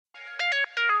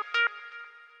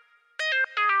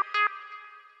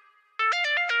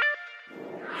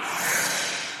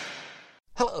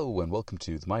Hello and welcome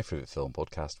to the My Favourite Film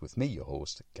podcast with me, your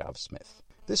host, Gav Smith.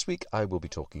 This week I will be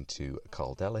talking to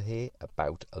Carl Delahaye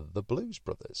about The Blues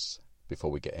Brothers.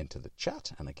 Before we get into the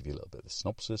chat and I give you a little bit of a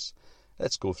synopsis,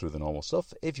 let's go through the normal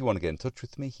stuff. If you want to get in touch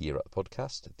with me here at the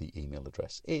podcast, the email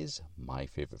address is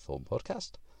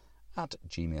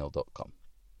myfavoritefilmpodcast@gmail.com.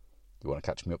 If you want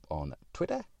to catch me up on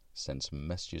Twitter, send some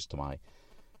messages to my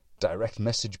direct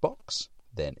message box,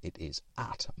 then it is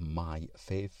at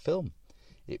myfavfilm.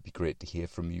 It'd be great to hear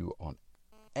from you on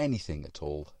anything at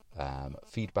all.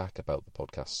 Feedback about the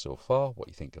podcast so far, what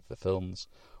you think of the films,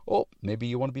 or maybe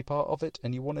you want to be part of it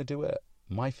and you want to do a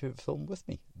My Favourite Film with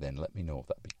me, then let me know.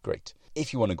 That'd be great.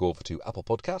 If you want to go over to Apple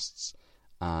Podcasts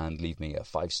and leave me a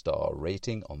 5-star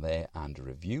rating on there and a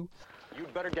review.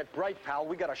 You'd better get bright, pal.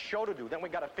 We got a show to do. Then we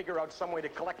got to figure out some way to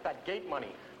collect that gate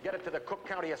money. Get it to the Cook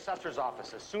County Assessor's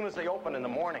office as soon as they open in the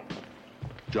morning.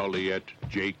 Joliet,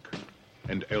 Jake,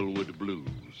 and Elwood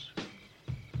Blues.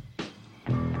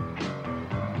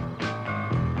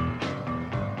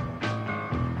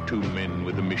 Two men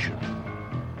with a mission,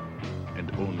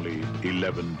 and only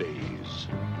 11 days.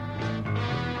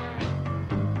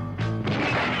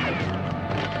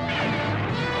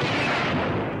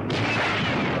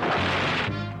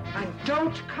 And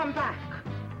don't come back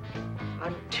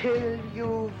until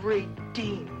you've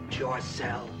redeemed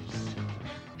yourselves.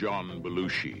 John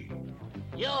Belushi.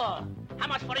 You, how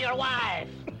much for your wife?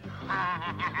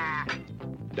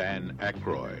 Dan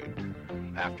Aykroyd.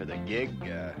 After the gig,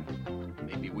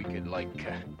 maybe we could,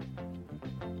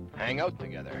 hang out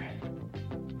together.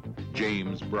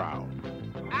 James Brown.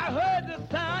 I heard the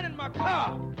sound in my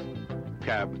car.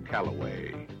 Cab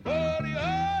Calloway.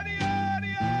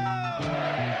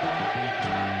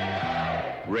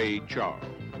 Ray Charles.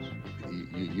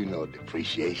 You know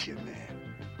depreciation, man.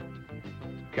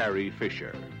 Carrie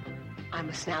Fisher. I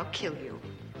must now kill you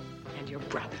and your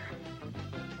brother.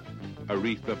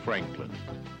 Aretha Franklin.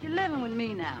 You're living with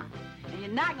me now, and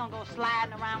you're not gonna go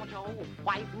sliding around with your old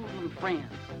white woman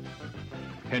friends.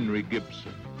 Henry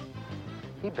Gibson.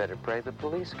 He better pray the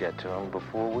police get to him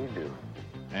before we do.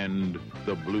 And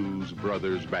the Blues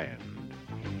Brothers Band.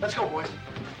 Let's go, boys.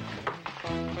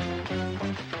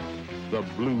 The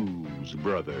Blues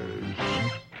Brothers.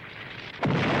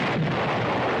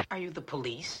 Are you the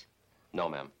police? No,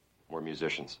 ma'am. We're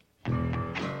musicians.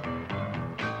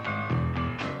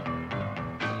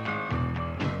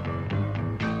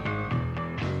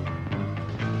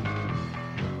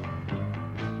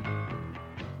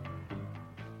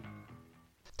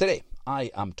 Today,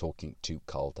 I am talking to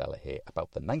Carl Delahaye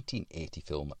about the 1980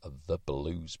 film The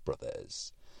Blues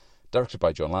Brothers. Directed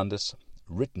by John Landis,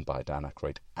 written by Dan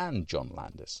Aykroyd and John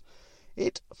Landis.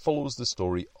 It follows the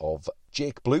story of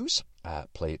Jake Blues,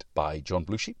 played by John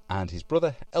Belushi, and his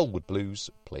brother Elwood Blues,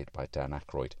 played by Dan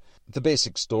Aykroyd. The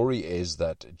basic story is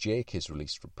that Jake is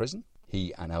released from prison.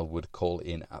 He and Elwood call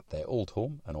in at their old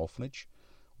home, an orphanage,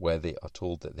 where they are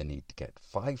told that they need to get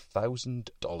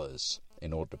 $5,000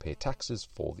 in order to pay taxes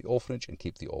for the orphanage and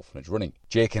keep the orphanage running.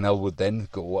 Jake and Elwood then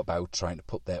go about trying to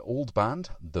put their old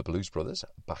band, the Blues Brothers,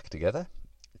 back together,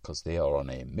 because they are on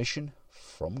a mission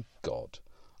from God.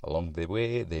 Along the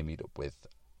way, they meet up with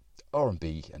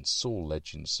R&B and soul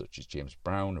legends such as James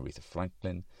Brown, Aretha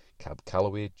Franklin, Cab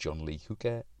Calloway, John Lee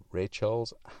Hooker, Ray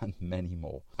Charles, and many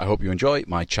more. I hope you enjoy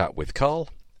my chat with Carl.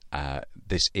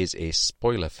 This is a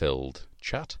spoiler-filled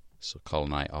chat, so Carl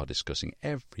and I are discussing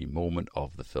every moment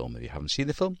of the film. If you haven't seen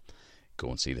the film, go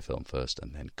and see the film first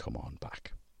and then come on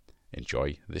back.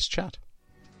 Enjoy this chat.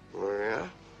 Oh, yeah?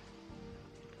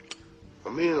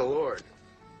 For me and the Lord,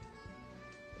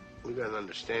 we got an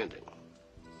understanding.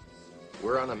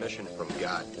 We're on a mission from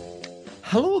God.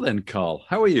 Hello then, Carl.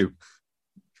 How are you?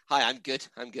 Hi, I'm good.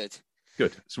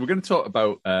 Good. So we're going to talk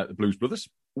about the Blues Brothers.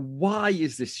 Why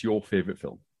is this your favourite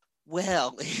film?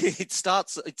 Well, it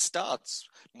starts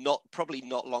probably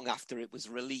not long after it was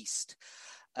released.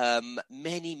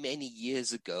 Many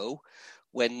years ago,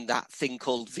 when that thing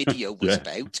called video was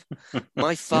about,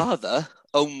 my father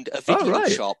owned a video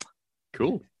shop.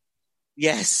 Cool.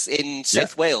 Yes, in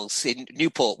South Wales, in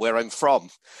Newport, where I'm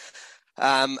from.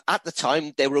 At the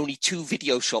time, there were only 2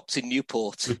 video shops in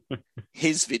Newport.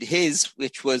 His,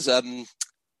 which was I've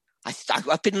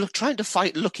been trying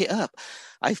to look it up.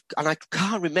 I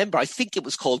can't remember. I think it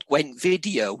was called Gwent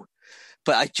Video,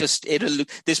 but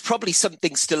there's probably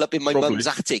something still up in my mum's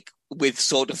attic with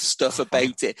sort of stuff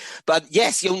about it. But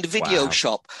yes, he owned a video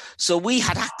shop, so we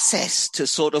had access to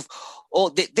sort of.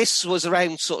 This was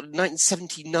around sort of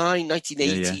 1979,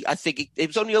 1980. Yeah. I think it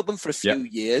was only open for a few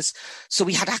years, so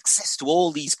we had access to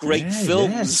all these great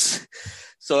films. Yeah.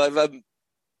 So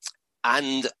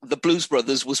And The Blues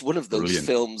Brothers was one of those Brilliant.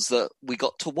 films that we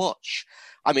got to watch.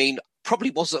 I mean, probably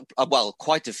wasn't, well,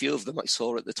 quite a few of them I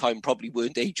saw at the time probably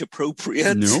weren't age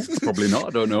appropriate. No, probably not. I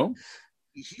don't know.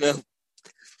 No.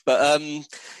 But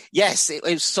yes, it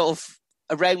was sort of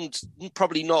around,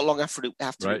 probably not long after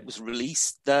it was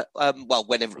released, that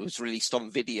whenever it was released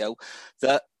on video,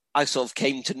 that I sort of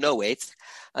came to know it.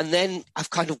 And then I've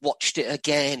kind of watched it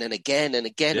again and again and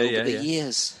again over the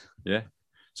years. Yeah.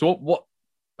 So what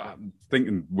I'm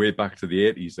thinking way back to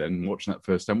the 80s then, watching that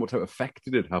first time, what type of effect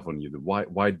did it have on you? Why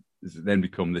does it then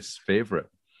become this favourite?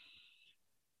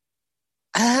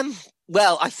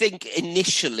 Well, I think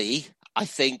initially,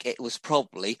 it was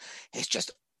probably, it's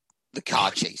just the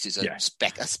car chases are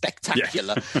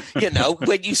spectacular. You know,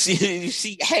 when you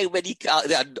see how many cars,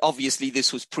 and obviously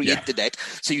this was pre-internet,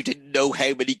 so you didn't know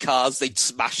how many cars they'd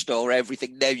smashed or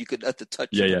everything. Now you can, at the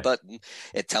touch of a button,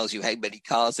 it tells you how many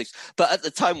cars but at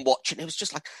the time watching, it was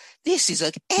just like, this is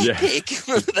an epic.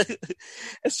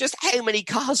 It's just how many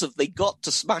cars have they got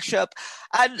to smash up?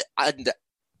 And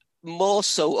more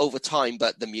so over time,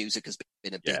 but the music has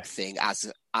been a big thing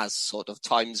as sort of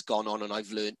time's gone on, and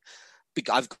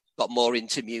I've got more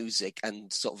into music,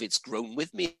 and sort of it's grown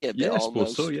with me a bit. I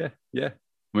suppose so. Yeah.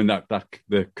 I mean that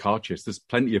the car chase. There's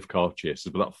plenty of car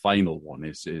chases, but that final one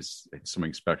is it's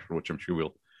something special, which I'm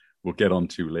sure we'll get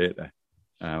onto later.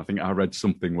 I think I read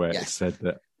something where it said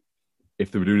that if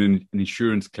they were doing an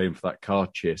insurance claim for that car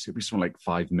chase, it'd be something like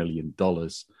 $5 million.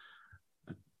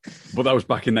 But that was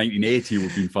back in 1980. It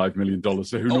would have been $5 million.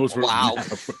 So who knows? Wow.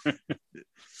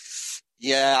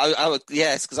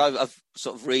 Yes, because I've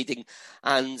sort of reading,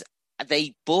 and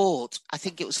they bought, I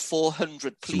think it was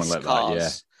 400 police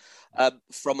cars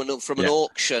from an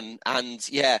auction, and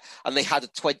they had a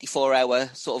 24-hour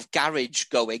sort of garage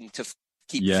going to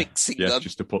keep fixing them,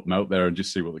 just to put them out there and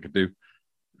just see what they could do.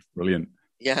 Brilliant.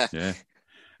 Yeah.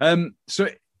 So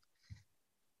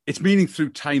it's meaning through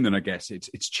time, then I guess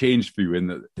it's changed for you in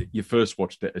that you first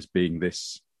watched it as being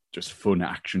this just fun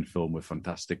action film with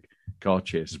fantastic car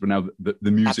chases, but now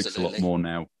the music's a lot more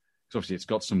now. So obviously it's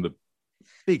got some of the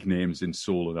big names in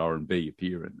soul and R&B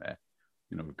appearing there.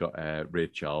 You know, we've got Ray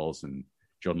Charles and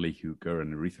John Lee Hooker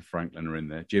and Aretha Franklin are in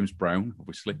there. James Brown,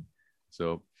 obviously.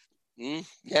 So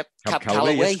Cab Calloway,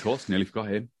 Calloway. Yes, of course, nearly forgot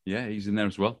him. Yeah, he's in there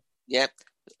as well.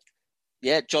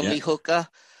 John Lee Hooker.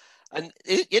 And,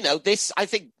 you know, I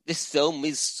think this film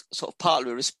is sort of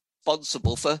partly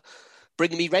responsible for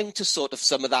bringing me round to sort of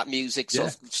some of that music, sort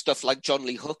of stuff like John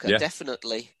Lee Hooker,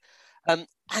 definitely. And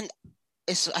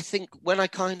it's, I think, when I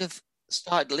kind of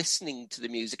started listening to the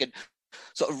music and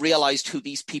sort of realised who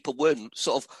these people were,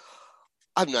 sort of,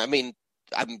 I don't know, I mean,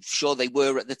 I'm sure they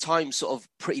were at the time sort of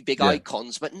pretty big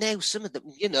icons, but now some of them,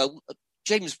 you know,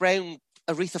 James Brown,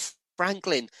 Aretha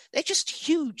Franklin, they're just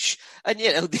huge. And,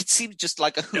 you know, it seems just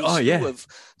like a who's who of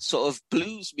sort of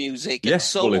blues music and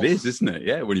soul. Well, it is, isn't it?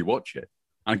 Yeah, when you watch it.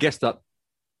 I guess that...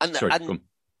 And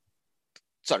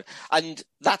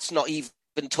that's not even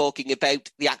talking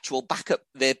about the actual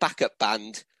their backup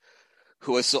band,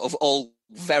 who are sort of all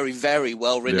very, very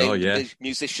well-renowned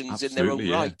musicians in their own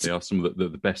right. They are some of the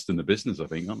best in the business, I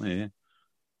think, aren't they?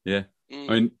 Yeah. I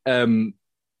mean, I'm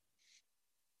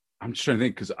just trying to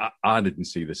think, because I didn't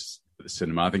see this at the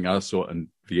cinema. I think I saw it on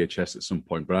VHS at some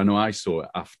point, but I know I saw it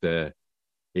after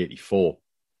 84,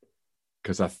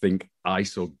 because I think I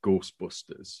saw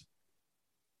Ghostbusters,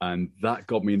 and that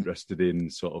got me interested in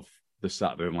sort of the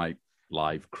Saturday Night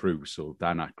Live crew, so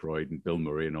Dan Aykroyd and Bill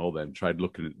Murray and all them. Tried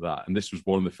looking at that, and this was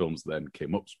one of the films that then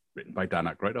came up, written by Dan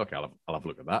Aykroyd. Okay, I'll have a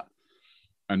look at that,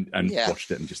 and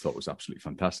watched it and just thought it was absolutely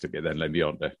fantastic. It then led me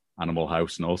on to Animal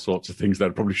House and all sorts of things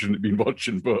that I probably shouldn't have been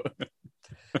watching, but...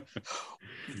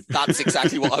 That's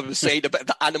exactly what I was saying about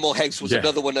the Animal House was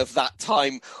another one of that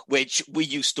time, which we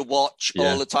used to watch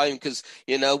all the time, because,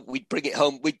 you know, we'd bring it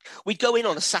home. We'd go in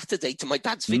on a Saturday to my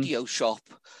dad's video shop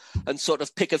and sort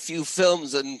of pick a few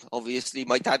films, and obviously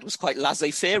my dad was quite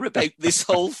laissez-faire about this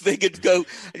whole thing and go,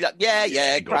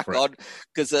 crack on,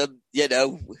 because you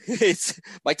know,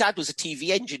 my dad was a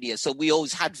TV engineer, so we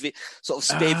always had sort of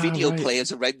spare video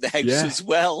players around the house as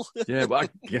well. But I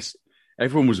guess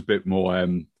everyone was a bit more,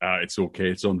 it's okay,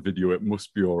 it's on video, it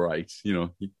must be all right. You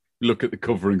know, you look at the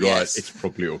cover and go, it's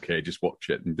probably okay, just watch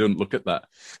it, and don't look at that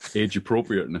age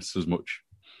appropriateness as much.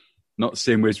 Not the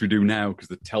same way as we do now, because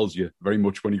it tells you very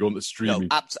much when you go on the streaming.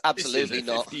 No, absolutely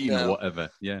not. 15 or whatever.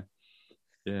 Yeah.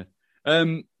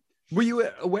 Were you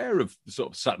aware of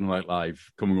sort of Saturday Night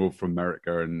Live coming over from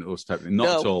America and those type of things?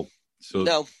 Not at all.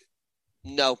 So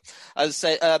No. As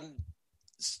I say,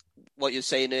 what you were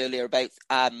saying earlier about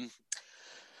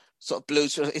sort of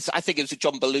blues. I think it was a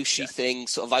John Belushi thing.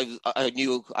 Sort of,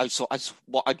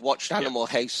 I'd watched Animal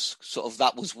House. Sort of,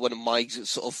 that was one of my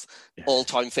sort of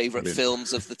all-time favorite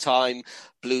films of the time.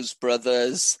 Blues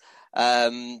Brothers,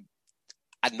 and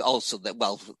also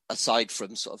aside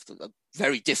from sort of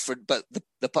very different, but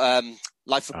the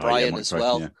Life of Brian as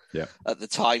well. Yeah. At the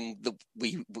time,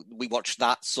 we watched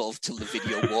that sort of till the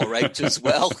video wore out as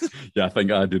well. Yeah, I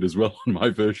think I did as well on my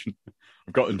version.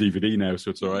 I've got a DVD now,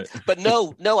 so it's all right. But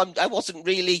no, I wasn't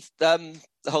really the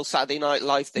whole Saturday Night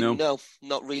Live thing. No,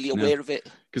 not really aware of it.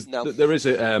 Because there is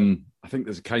I think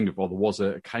there's there was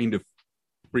a kind of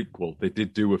prequel. They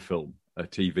did do a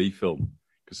TV film,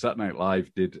 because Saturday Night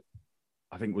Live did.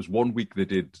 I think it was 1 week they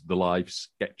did the live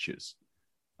sketches,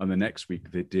 and the next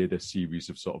week they did a series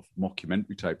of sort of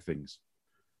mockumentary type things.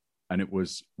 And it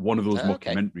was one of those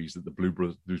documentaries that the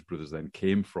Blues Brothers then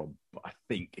came from. But I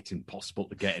think it's impossible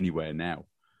to get anywhere now.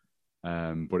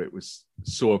 But it was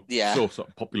so sort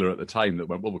of popular at the time that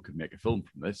went, well, we could make a film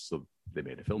from this. So they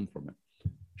made a film from it,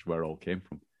 which is where it all came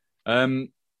from.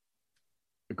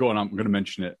 Go on, I'm going to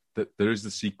mention it, that there is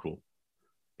the sequel,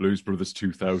 Blues Brothers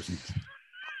 2000.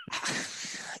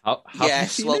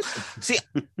 Yes, well, see,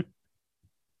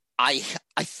 I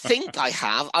think I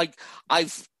have.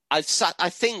 I've sat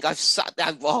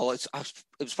down. Oh, it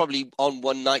was probably on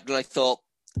one night when I thought,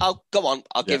 "Oh, go on,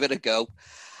 I'll give it a go,"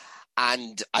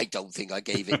 and I don't think I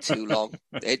gave it too long.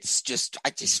 It's just,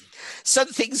 some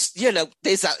things,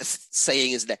 there's that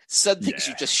saying, isn't there? Some things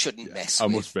you just shouldn't mess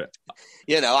with. I must admit,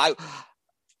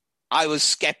 I was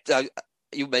skeptical.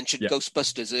 You mentioned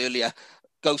Ghostbusters earlier.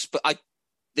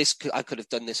 I could have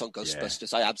done this on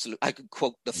Ghostbusters. I could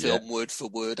quote the film word for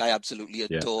word. I absolutely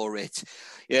adore it.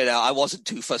 I wasn't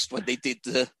too fussed when they did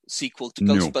the sequel to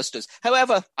Ghostbusters.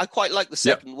 However, I quite like the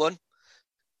second one.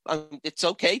 It's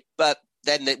okay, but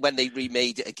then when they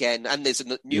remade it again, and there's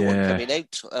a new one coming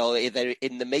out, or they're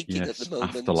in the making at the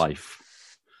moment. Afterlife.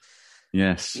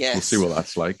 Yes, we'll see what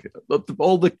that's like.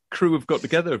 All the crew have got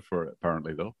together for it,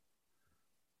 apparently, though.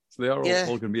 So they are all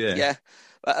going to be there.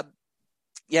 Yeah.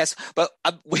 Yes, but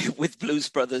with Blues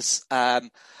Brothers, a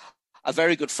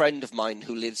very good friend of mine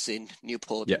who lives in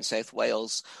Newport in South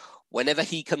Wales, whenever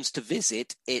he comes to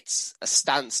visit, it's a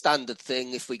standard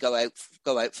thing. If we go out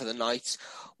for the night,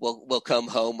 we'll come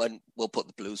home and we'll put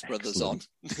the Blues Brothers on.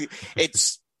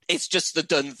 It's just the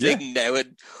done thing now,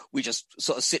 and we just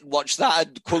sort of sit and watch that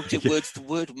and quote it word for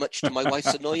word, much to my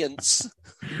wife's annoyance.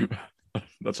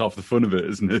 That's half the fun of it,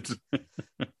 isn't it?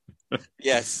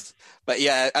 Yes, but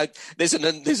there's an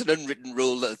unwritten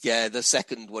rule that the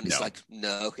second one is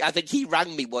no. I think he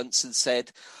rang me once and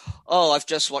said, "Oh, I've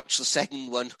just watched the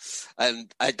second one,"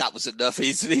 and that was enough.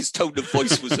 His tone of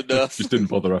voice was enough. Just didn't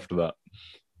bother after that.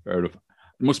 Fair enough.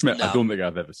 I must admit, I don't think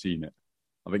I've ever seen it.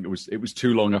 I think it was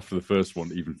too long after the first one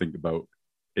to even think about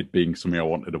it being something I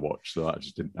wanted to watch, so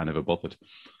I never bothered.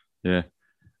 Yeah.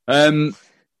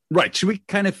 Right. Should we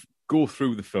kind of go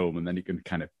through the film, and then you can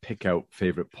kind of pick out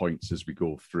favourite points as we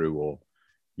go through, or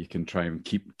you can try and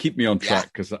keep me on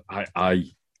track, because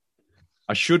I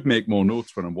should make more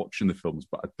notes when I'm watching the films,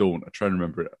 but I don't. I try and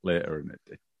remember it later, and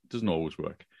it doesn't always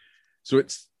work. So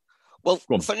it's... Well,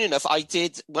 funny enough, I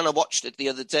did when I watched it the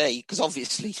other day, because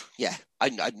obviously,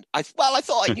 I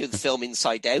thought I knew the film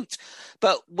inside out,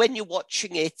 but when you're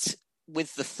watching it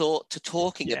with the thought to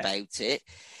talking about it,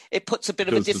 it puts a bit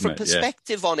of a different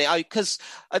perspective on it. Because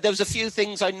there was a few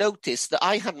things I noticed that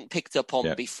I hadn't picked up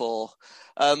on before.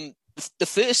 The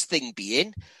first thing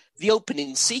being the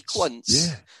opening sequence.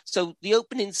 Yeah. So the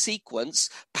opening sequence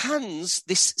pans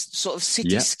this sort of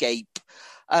cityscape,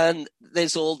 and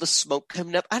there's all the smoke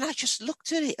coming up. And I just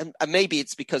looked at it, and maybe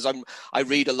it's because I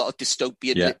read a lot of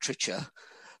dystopian literature.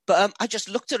 But I just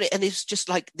looked at it, and it's just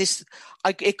like this.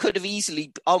 It could have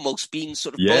easily almost been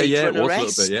sort of Blade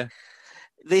Runner-esque.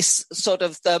 This sort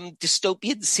of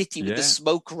dystopian city with the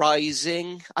smoke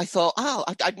rising. I thought,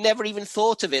 I'd never even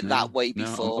thought of it that way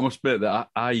before. I must admit that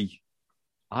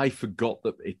I forgot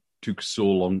that it took so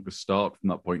long to start from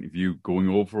that point of view, going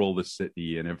over all the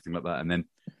city and everything like that, and then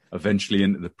eventually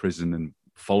into the prison and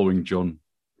following John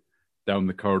down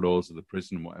the corridors of the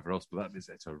prison and whatever else. But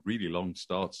it's a really long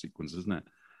start sequence, isn't it?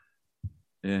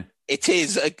 Yeah, it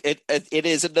is. It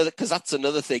is another, because that's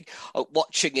another thing.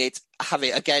 Watching it,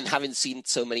 having seen it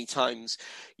so many times,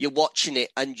 you're watching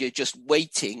it and you're just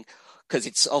waiting, because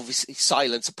it's obviously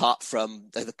silence apart from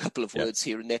the couple of words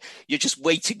here and there. You're just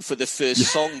waiting for the first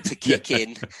song to kick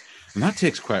in, and that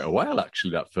takes quite a while,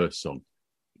 actually. That first song.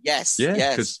 Yes.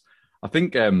 Because I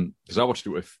think because I watched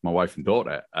it with my wife and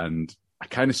daughter, and I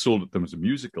kind of sold it them as a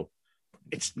musical.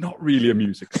 It's not really a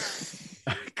musical,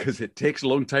 because it takes a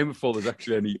long time before there's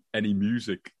actually any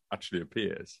music actually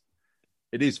appears.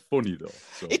 It is funny though.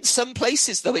 So. In some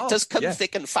places, though, it does come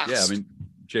thick and fast. Yeah, I mean,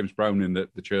 James Brown in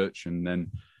the church, and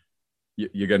then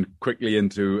you're going quickly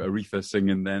into Aretha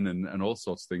singing then, and all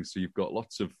sorts of things. So you've got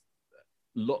lots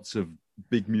of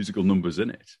big musical numbers in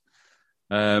it.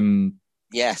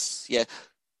 Yes, yeah.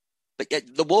 But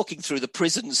the walking through the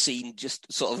prison scene,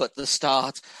 just sort of at the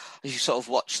start, you sort of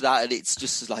watch that, and it's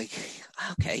just like,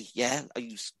 okay, yeah,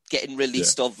 he's getting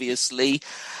released, obviously,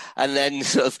 and then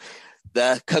sort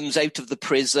of comes out of the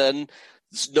prison.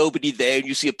 There's nobody there, and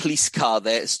you see a police car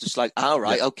there. It's just like, all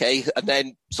right, okay, and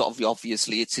then sort of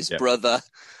obviously it's his brother,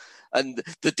 and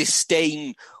the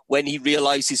disdain when he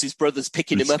realizes his brother's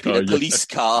picking him up in a police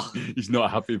car. He's not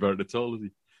happy about it at all, is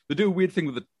he? They do a weird thing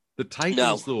with the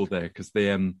titles though there, because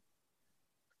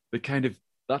they kind of,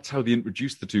 that's how they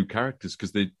introduce the two characters,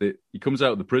 because he comes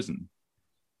out of the prison,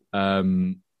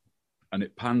 and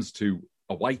it pans to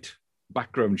a white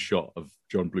background shot of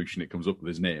John Belushi, and it comes up with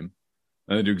his name,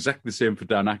 and they do exactly the same for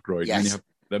Dan Aykroyd. Yes. And you have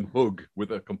them hug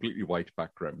with a completely white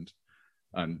background,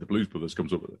 and the Blues Brothers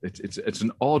comes up with it. It's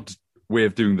an odd way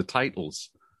of doing the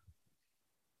titles.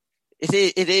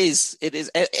 It is.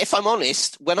 If I'm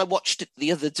honest, when I watched it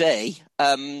the other day,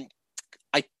 I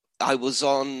was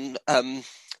on.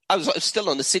 I was still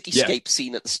on the cityscape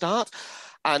scene at the start,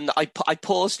 and I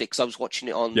paused it because I was watching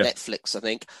it on Netflix, I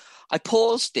think. I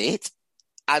paused it,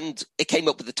 and it came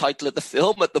up with the title of the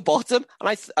film at the bottom, and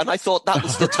I thought that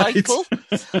was the title.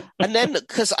 And then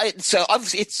because it's a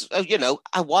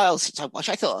while since I watched,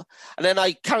 I thought, and then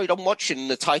I carried on watching,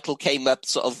 and the title came up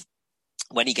sort of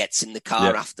when he gets in the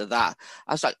car after that.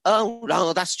 I was like, oh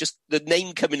no, that's just the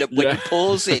name coming up when you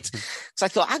pause it. Because I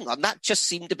thought, hang on, that just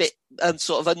seemed a bit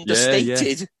sort of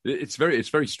understated. Yeah. It's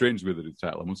very strange with the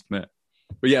title, I must admit.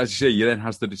 But yeah, as you say, he then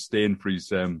has the disdain for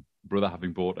his brother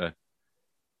having bought a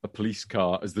police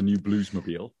car as the new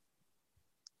Bluesmobile,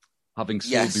 having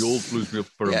sold the old Bluesmobile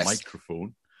for a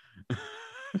microphone.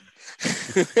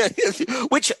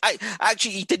 Which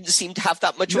he didn't seem to have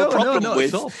that much of a problem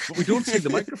with. At all. But we don't see the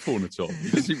microphone at all. He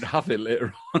doesn't seem to have it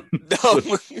later on. No.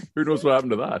 So who knows what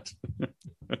happened to that?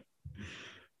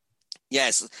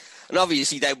 Yes. And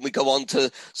obviously then we go on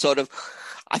to sort of,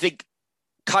 I think,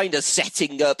 kind of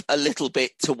setting up a little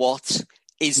bit to what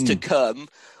is to come,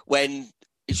 when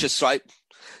it's just like,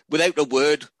 without a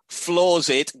word, floors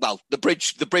it. Well, the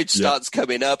bridge starts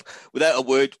coming up without a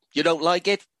word. You don't like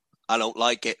it? I don't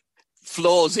like it.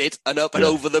 Floors it and up and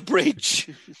over the bridge.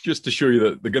 Just to show you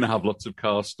that they're going to have lots of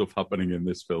car stuff happening in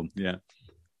this film. Yeah.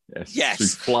 Yes. So he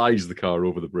flies the car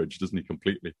over the bridge, doesn't he,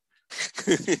 completely?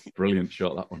 Brilliant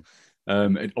shot, that one.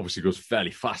 It obviously goes fairly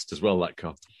fast as well, that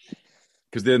car.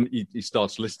 Because then he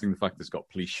starts listing the fact that it's got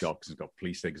police shocks, it's got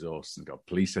police exhaust, it's got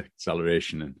police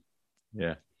acceleration, and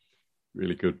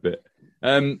really good bit.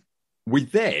 We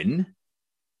then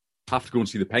have to go and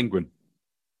see the Penguin.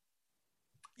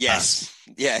 Yes.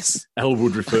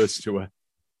 Elwood refers to her.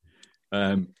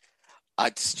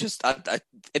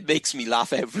 It makes me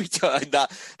laugh every time that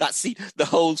scene, the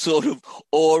whole sort of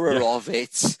aura of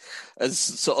it, as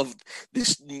sort of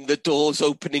the doors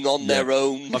opening on their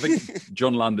own. I think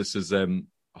John Landis's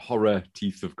horror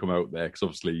teeth have come out there, because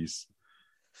obviously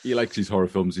he likes his horror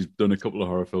films. He's done a couple of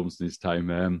horror films in his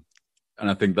time, and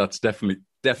I think that's definitely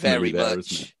very there,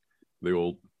 much. isn't it? The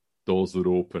old doors that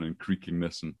open and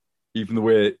creakingness, and even the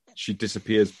way she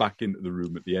disappears back into the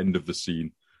room at the end of the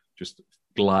scene, just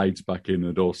glides back in and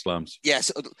the door slams.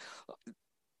 Yes.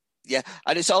 Yeah.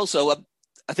 And it's also,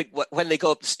 I think when they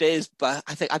go upstairs, but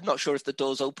I'm not sure if the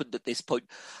door's opened at this point,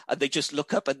 and they just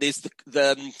look up, and there's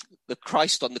the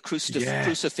Christ on the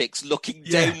crucifix looking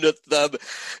down at them.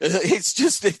 It's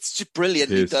just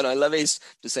brilliantly done. I love it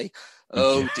to say,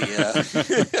 oh dear.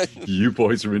 You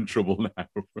boys are in trouble now.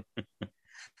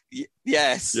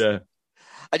 Yes. Yeah.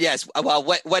 And yes, well,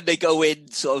 when they go in,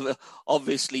 sort of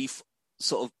obviously,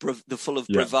 sort of full of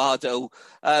bravado.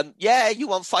 You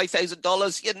want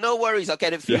 $5,000? Yeah, no worries, I'll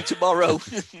get it for you tomorrow.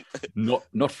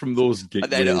 not from those gig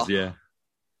days,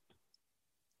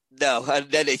 No,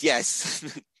 and then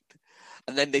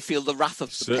and then they feel the wrath of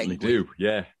the Certainly Penguin. do,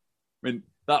 yeah. I mean,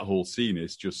 that whole scene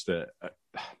is just it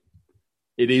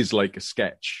is like a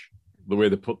sketch. The way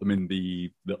they put them in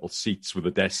the little seats with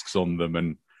the desks on them,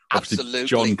 and obviously absolutely,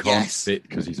 John can't fit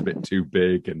because he's a bit too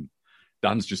big, and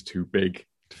Dan's just too big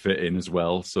to fit in as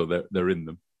well, so they're in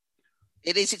them.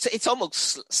 It is. It's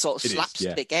almost sort of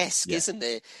slapstick-esque, isn't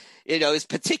it? You know, it's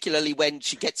particularly when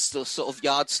she gets the sort of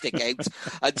yardstick out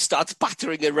and starts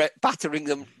battering them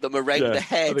around the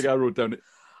head. I think I wrote down it.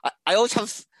 I always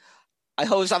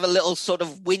have a little sort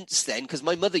of wince then, because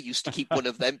my mother used to keep one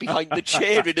of them behind the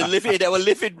chair in our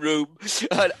living room,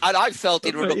 and I felt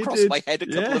it run across my head a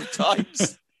couple of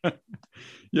times.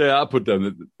 Yeah, I put down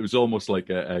that it was almost like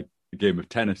a game of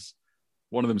tennis.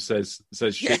 One of them says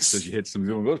shit Yes. as you hit something.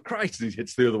 The other one goes, Christ, and he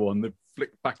hits the other one. They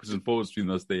flick backwards and forwards between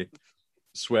them as they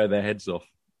swear their heads off.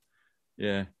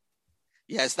 Yeah.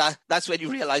 Yes, that's when you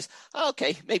realise,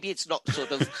 okay, maybe it's not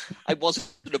sort of, I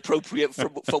wasn't appropriate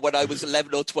for when I was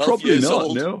 11 or 12 Probably years not,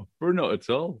 old. no. We're not at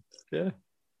all. Yeah.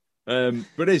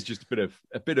 But it is just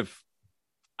a bit of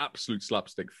absolute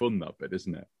slapstick fun, that bit,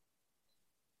 isn't it?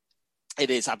 It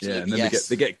is, absolutely, yeah, and then yes.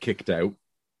 they get kicked out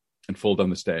and fall down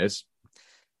the stairs.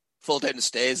 Fall down the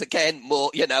stairs again.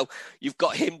 More, you've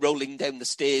got him rolling down the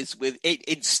stairs with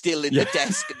it still in the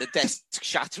desk, and the desk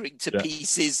shattering to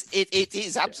pieces. It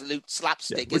is absolute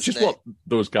slapstick, which isn't is what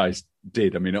those guys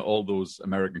did. I mean, all those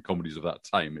American comedies of that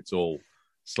time, it's all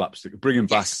slapstick, bringing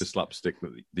back the slapstick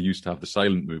that they used to have the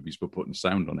silent movies, but putting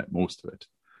sound on it. Most of it,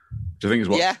 which I think is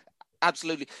what. Yeah,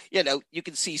 absolutely. You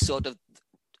can see sort of.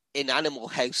 In Animal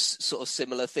House, sort of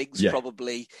similar things.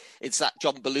 Probably it's that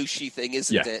John Belushi thing,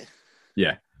 isn't it?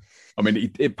 Yeah, I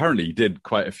mean, apparently he did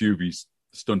quite a few of these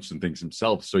stunts and things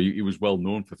himself, so he was well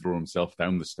known for throwing himself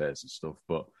down the stairs and stuff.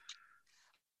 But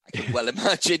I can well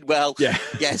imagine. Well,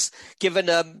 yes, given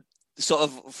sort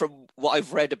of from what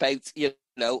I've read about,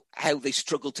 how they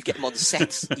struggle to get him on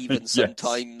set, even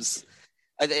sometimes.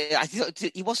 I thought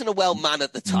he wasn't a well man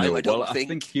at the time. No, I don't think. I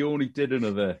think he only did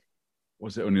only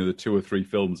the 2 or 3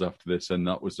 films after this, and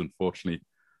that was unfortunately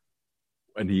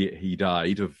when he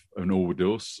died of an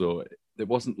overdose. So it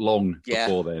wasn't long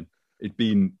before then. He'd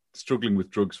been struggling with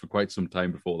drugs for quite some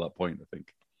time before that point, I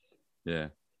think. Yeah.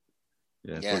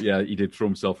 But he did throw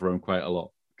himself around quite a lot,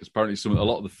 because apparently a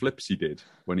lot of the flips he did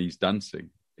when he's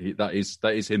dancing, that is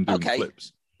him doing the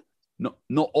flips. Not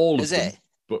all of them,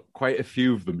 but quite a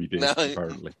few of them he did,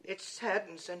 apparently. It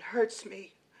saddens and hurts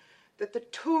me that the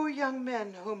 2 young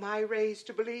men whom I raised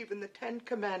to believe in the 10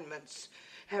 Commandments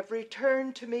have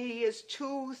returned to me as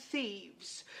 2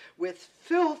 thieves with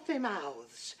filthy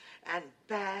mouths and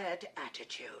bad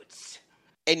attitudes.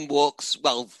 In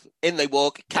they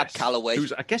walk Cab Calloway.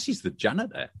 I guess he's the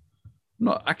janitor. I'm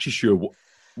not actually sure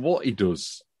what he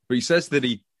does, but he says that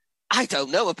I don't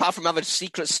know, apart from having a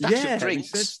secret stash of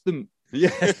drinks. He says them.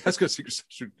 Yeah, that's got a secret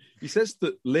stash. He says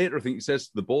that later. I think he says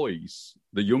to the boys,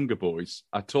 the younger boys,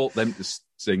 I taught them to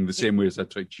sing the same way as I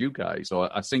taught you guys. So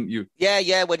I think you.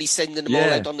 Yeah, when he's sending them all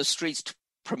out on the streets to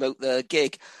promote the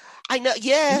gig. I know.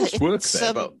 Yeah, he must work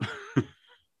there, but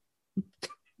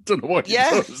don't know what he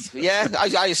does. Yeah,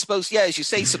 I suppose. Yeah, as you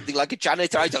say, something like a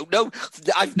janitor. I don't know.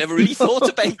 I've never really thought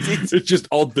about it. It's just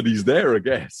odd that he's there, I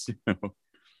guess.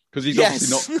 Because he's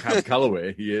obviously not Cab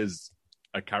Calloway. He is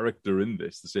a character in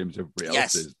this, the same as everybody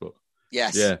else is. But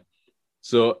yeah.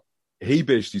 So he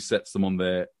basically sets them on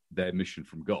their mission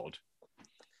from God.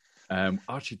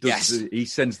 Archie does. He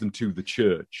sends them to the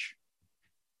church.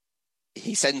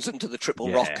 He sends them to the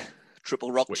Triple Rock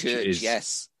Church.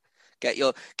 Yes, get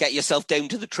yourself down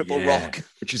to the Triple Rock,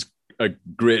 which is a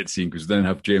great scene, because then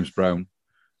have James Brown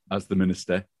as the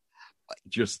minister,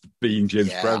 just being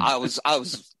James Brown. I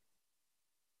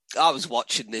was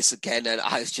watching this again, and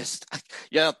I was just,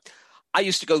 I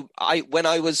used to go. When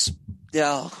I was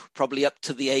probably up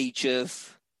to the age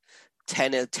of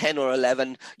 10 or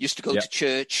 11, used to go to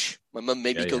church. My mum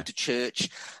made me go to church,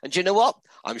 and do you know what?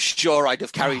 I'm sure I'd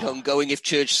have carried on going if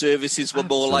church services were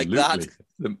more like that.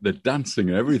 The dancing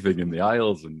and everything in the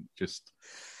aisles, and just.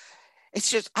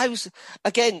 It's just, I was,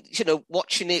 again,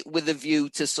 watching it with a view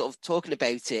to sort of talking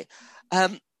about it.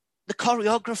 The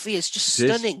choreography is just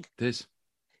stunning. It is.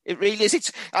 It really is.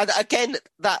 It's, again,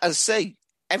 that, as I say,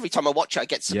 every time I watch it, I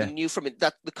get something new from it.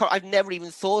 I've never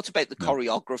even thought about the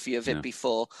choreography of it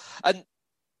before. And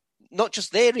not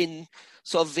just there, in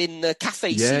sort of in the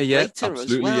cafe scene later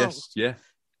as well. Yeah.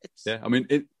 I mean,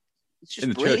 it's just in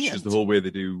the brilliant. church, there's the whole way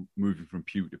they do moving from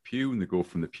pew to pew, and they go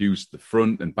from the pews to the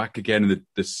front and back again, and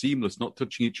they're seamless, not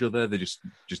touching each other. They just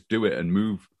do it and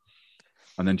move,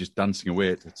 and then just dancing away.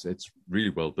 It's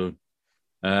really well done.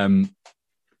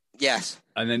 Yes.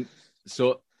 And then,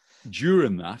 so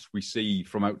during that, we see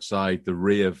from outside the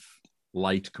ray of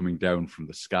light coming down from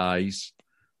the skies,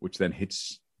 which then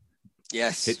hits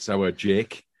our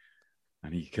Jake,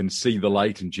 and he can see the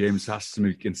light, and James asks him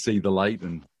if he can see the light,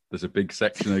 and there's a big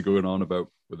section there going on about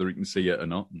whether he can see it or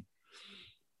not. And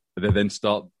they then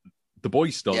the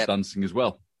boys start dancing as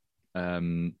well.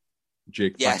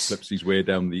 Jake flips his way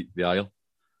down the aisle,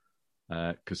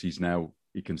 because he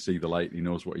can see the light, he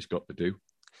knows what he's got to do.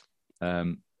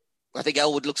 I think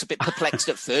Elwood looks a bit perplexed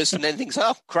at first, and then thinks,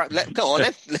 "Oh, crap! Go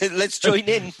on, then. Let's join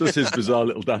in." Does his bizarre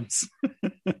little dance?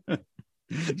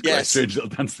 It's quite a strange little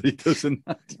dance that he does in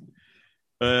that.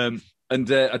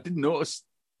 And I didn't notice.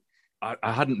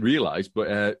 I hadn't realised,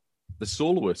 but the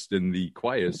soloist in the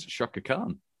choirs, Shaka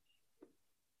Khan.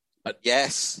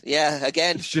 Yes, yeah.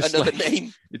 Again, It's just another like,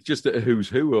 name. It's just a who's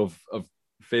who of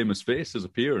famous faces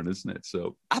appearing, isn't it?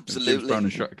 So Absolutely. James Brown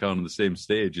and Shaka Khan on the same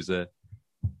stage is a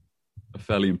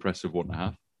fairly impressive one to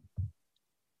have.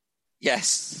 Yes.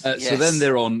 So then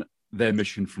they're on their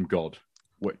mission from God,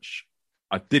 which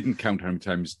I didn't count how many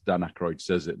times Dan Aykroyd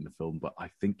says it in the film, but I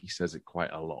think he says it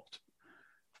quite a lot.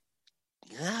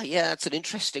 Yeah, that's an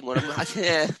interesting one.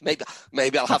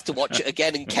 Maybe I'll have to watch it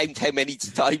again and count how many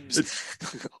times,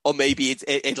 or maybe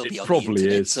it'll be on probably the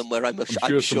internet is somewhere. I'm sure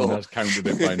sure someone has counted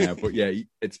it by now, but yeah,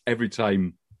 it's every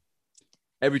time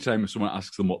someone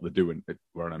asks them what they're doing,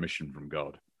 we're on a mission from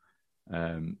God.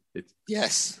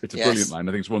 It's a brilliant line.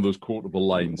 I think it's one of those quotable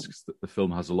lines because the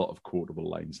film has a lot of quotable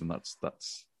lines, and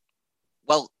that's.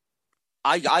 Well,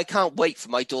 I can't wait for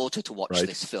my daughter to watch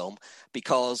this film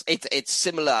because it's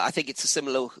similar. I think it's a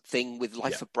similar thing with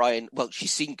Life of Brian. Well,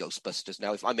 she's seen Ghostbusters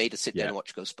now. If I made her sit down and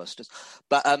watch Ghostbusters,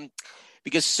 but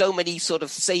because so many sort of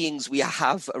sayings we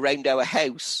have around our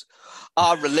house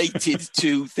are related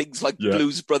to things like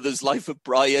Blues Brothers, Life of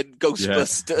Brian,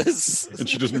 Ghostbusters. And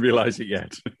she doesn't realise it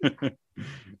yet.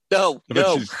 No.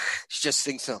 She just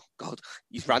thinks, oh, God,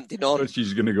 he's ranting on.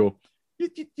 She's going to go,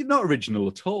 you're not original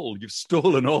at all. You've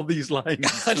stolen all these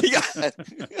lines.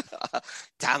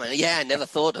 Damn it. Yeah, I never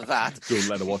thought of that. Don't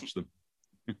let her watch them.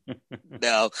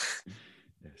 No.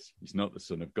 Yes, he's not the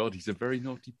son of God. He's a very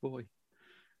naughty boy.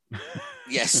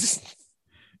 Yes.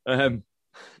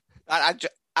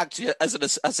 Actually, as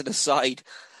an aside,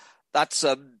 that's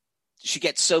she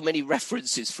gets so many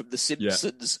references from The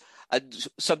Simpsons, and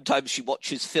sometimes she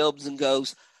watches films and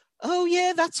goes, "Oh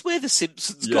yeah, that's where The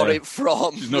Simpsons got it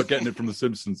from." She's not getting it from The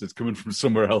Simpsons; it's coming from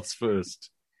somewhere else first.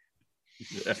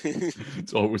 Yeah,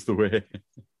 it's always the way.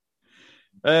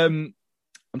 I'm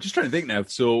just trying to think now.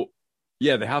 So,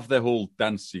 yeah, they have their whole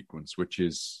dance sequence, which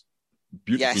is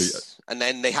beautifully. Yes, and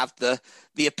then they have the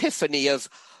epiphany of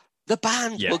the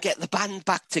band. We'll get the band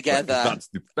back together. Right, that's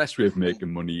the best way of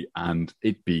making money, and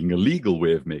it being a legal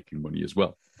way of making money as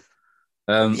well.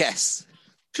 Yes.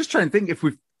 Just trying to think if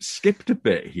we've skipped a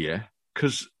bit here,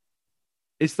 because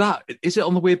is it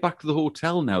on the way back to the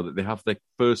hotel now that they have their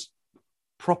first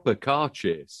proper car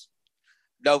chase?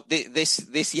 No, this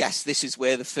is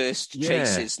where the first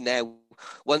chase is now.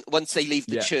 Once they leave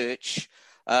the church,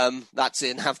 that's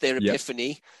it, and have their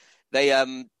epiphany. They,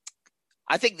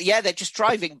 I think, they're just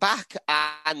driving back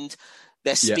and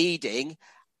they're speeding,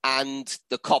 and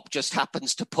the cop just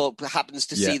happens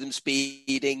to see them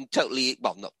speeding, totally,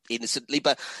 well, not innocently,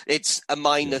 but it's a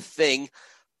minor thing,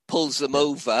 pulls them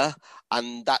over,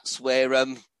 and that's where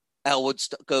Elwood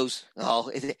goes,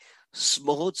 is it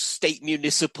SMORD, State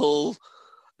Municipal,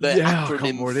 the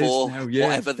acronym for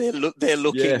whatever they're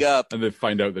looking up. And they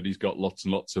find out that he's got lots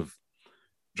and lots of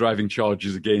driving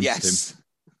charges against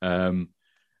him.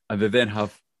 And they then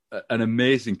have an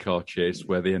amazing car chase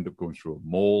where they end up going through a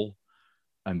mall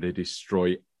and they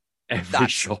destroy every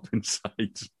shop in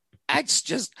sight. It's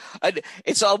just, and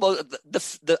it's almost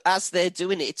as they're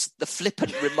doing it, it's the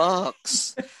flippant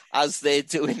remarks as they're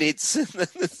doing it.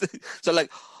 So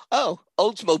like,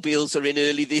 Oldsmobiles are in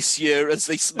early this year as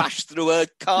they smash through a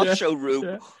car showroom.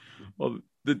 Yeah. Well,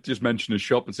 they just mention a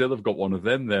shop and say they've got one of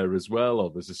them there as well, or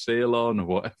there's a sale on, or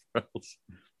whatever else.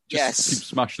 Just keep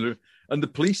smashing through. And the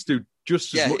police do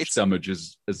just as much damage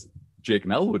as Jake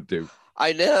and Elwood do.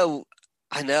 I know.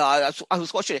 I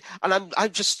was watching it, and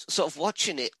I'm just sort of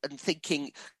watching it and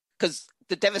thinking, because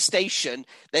the devastation,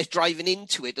 they're driving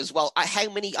into it as well. I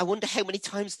wonder how many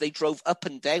times they drove up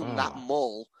and down that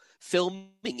mall filming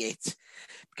it,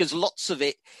 because lots of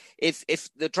it, if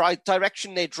the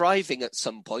direction they're driving at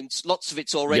some points, lots of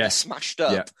it's already smashed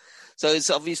up. Yeah. So it's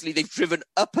obviously they've driven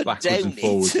up and down and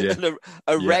forward, and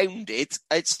around it.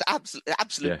 It's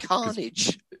absolute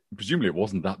carnage. Presumably it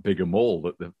wasn't that big a mall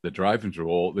that they're driving through,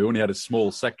 or they only had a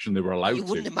small section they were allowed to. You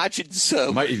wouldn't imagine so.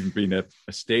 It might even been a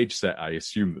stage set, I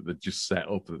assume, that they just set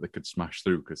up that they could smash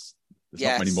through, because there's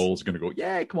not many malls going to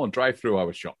go, come on, drive through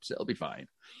our shops, it'll be fine.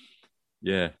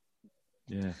 Yeah.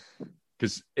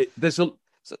 Because there's a...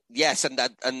 So, yes, and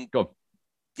go on.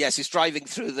 Yes, he's driving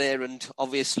through there, and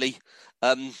obviously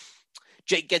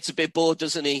Jake gets a bit bored,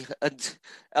 doesn't he? And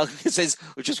he says,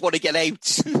 "I just want to get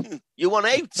out." You want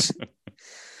out?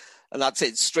 And that's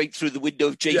it, straight through the window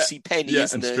of J.C. Penney,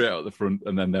 isn't it? And straight out the front,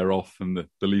 and then they're off, and they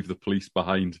leave the police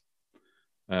behind,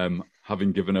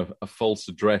 having given a false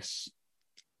address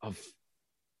of...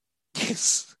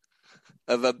 Yes,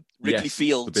 of Wrigley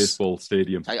Field. The baseball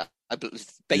stadium.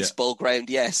 Baseball ground,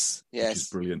 yes. Which is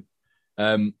brilliant.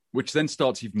 Which then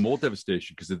starts even more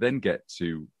devastation, because they then get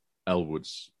to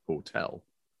Elwood's hotel,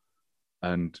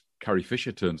 and Carrie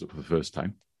Fisher turns up for the first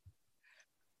time.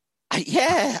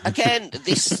 Yeah, again,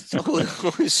 this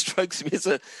always strikes me as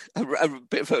a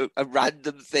bit of a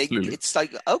random thing. Absolutely. It's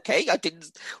like, okay,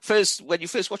 when you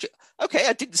first watch it, okay,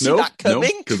 I didn't see that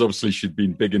coming. Because obviously she'd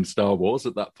been big in Star Wars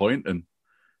at that point, and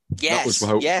that was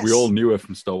how we all knew her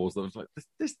from Star Wars. I was like,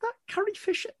 is that Carrie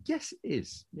Fisher? Yes, it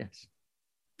is. Yes.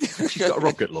 She's got a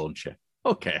rocket launcher.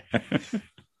 Okay.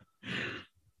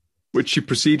 Which she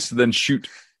proceeds to then shoot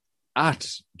at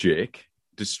Jake,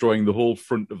 destroying the whole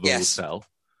front of the hotel.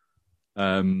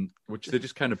 Which they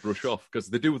just kind of brush off, because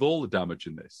they do with all the damage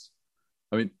in this.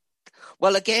 I mean,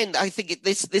 well, again, I think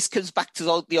this comes back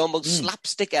to the almost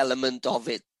slapstick element of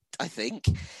it. I think,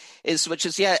 as much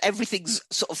as everything's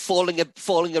sort of falling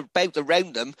about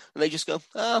around them, and they just go,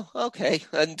 "Oh, okay,"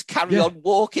 and carry on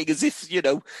walking as if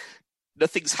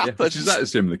nothing's happened. Which is that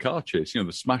same in the car chase.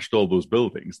 They smashed all those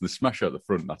buildings and they smash out the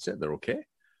front. And that's it. They're okay.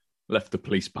 Left the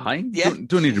police behind. Yeah.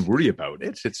 Don't need to worry about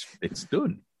it. It's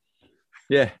done.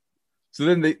 Yeah. So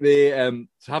then they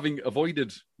having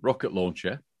avoided rocket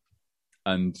launcher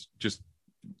and just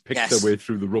picked their way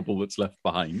through the rubble that's left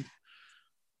behind.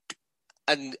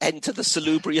 And enter the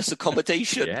salubrious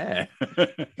accommodation. Yeah.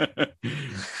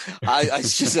 I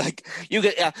just like,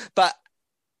 but,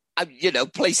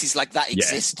 places like that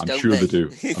exist, I'm don't sure they? They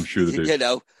do. I'm sure they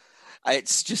do.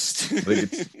 It's just... I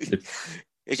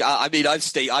think I mean,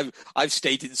 I've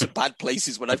stayed in some bad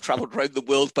places when I've travelled around the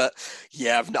world, but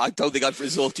I don't think I've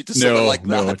resorted to something like that.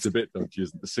 No, it's a bit dodgy,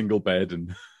 isn't it? A single bed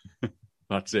and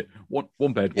that's it.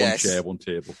 One bed, one chair, one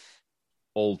table,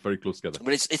 all very close together.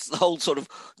 But it's the whole sort of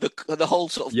the whole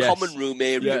sort of common room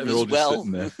area as well.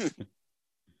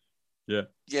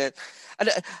 Yeah. And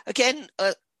again,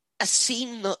 a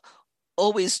scene that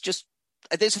always just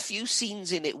there's a few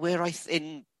scenes in it where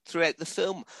throughout the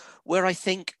film where I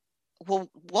think,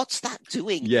 well, what's that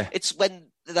doing? Yeah. It's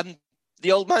when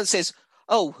the old man says,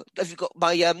 "Oh, have you got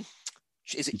my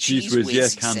is it cheese whiz?" Yeah,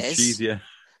 canned cheese, yeah.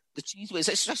 The cheese whiz.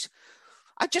 It's just,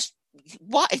 it just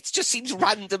seems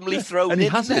randomly thrown and he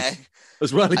in has there it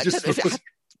as well. I don't know if it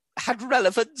had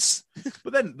relevance.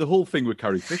 But then the whole thing with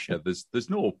Carrie Fisher, there's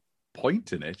no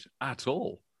point in it at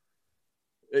all.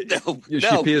 She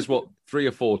appears 3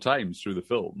 or 4 times through the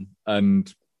film,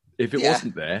 and if it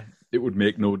wasn't there, it would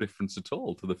make no difference at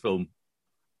all to the film.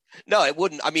 No, it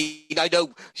wouldn't. I mean, I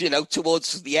know,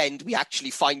 towards the end, we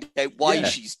actually find out why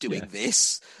she's doing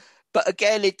this. But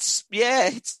again, it's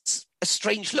a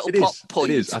strange little plot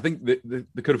point. It is. I think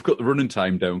they could have cut the running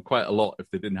time down quite a lot if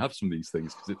they didn't have some of these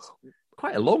things, because it's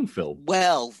quite a long film.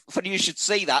 Well, funny you should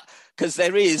say that, because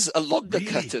there is a longer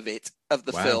cut of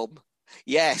the film.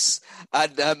 Yes,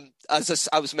 and as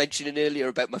I was mentioning earlier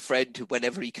about my friend, who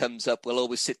whenever he comes up, we'll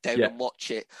always sit down and watch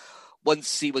it.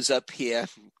 Once he was up here,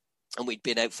 and we'd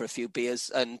been out for a few beers,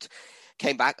 and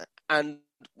came back, and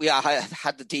I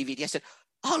had the DVD. I said,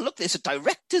 "Oh, look, there's a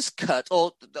director's cut,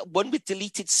 or one with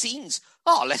deleted scenes.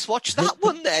 Oh, let's watch that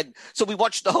one then." So we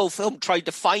watched the whole film, trying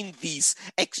to find these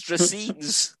extra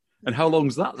scenes. And how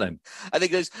long's that then? I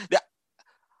think there's...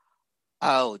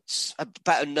 it's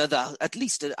about another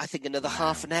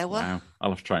half an hour. Wow.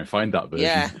 I'll have to try and find that version.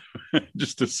 Yeah.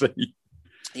 Just to see.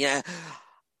 Yeah.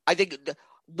 I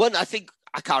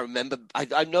can't remember.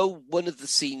 I know one of the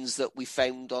scenes that we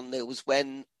found on there was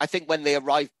when they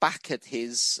arrived back at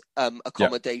his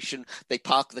accommodation, they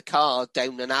parked the car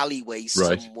down an alleyway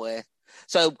somewhere. Right.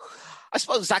 So I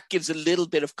suppose that gives a little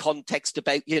bit of context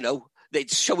about, they're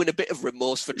showing a bit of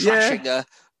remorse for trashing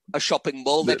a shopping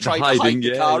mall. They're trying to hide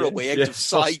the car away out of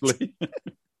sight.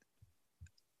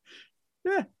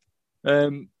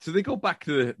 So they go back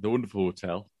to the wonderful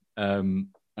hotel, and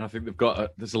I think they've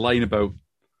got there's a line about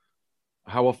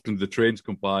how often the trains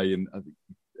come by, and I think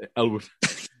Elwood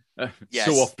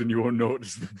so often you won't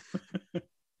notice them.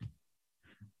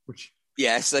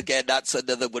 Yes, again, that's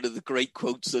another one of the great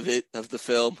quotes of the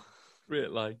film.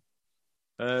 Great line.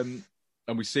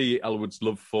 And we see Elwood's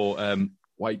love for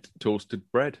white toasted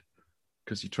bread,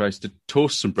 because he tries to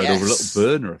toast some bread over a little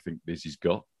burner, I think he's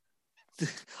got.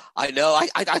 I know.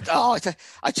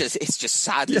 It's just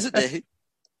sad, isn't it?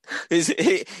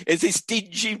 It's this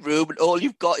dingy room, and all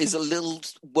you've got is a little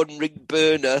one-ring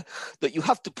burner that you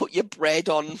have to put your bread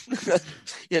on,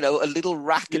 a little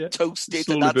rack and toast it,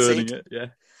 and that's it. Yeah.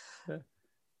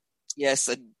 Yes,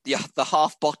 and the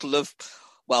half bottle of,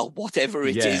 whatever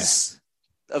it is,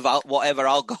 about whatever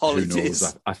alcohol it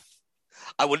is.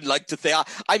 I wouldn't like to think.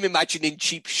 I'm imagining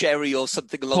cheap sherry or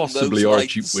something along those lines. Possibly, or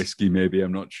cheap whiskey, maybe.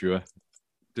 I'm not sure.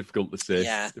 Difficult to say.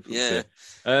 Yeah.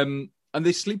 And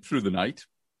they sleep through the night.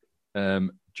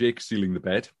 Jake stealing the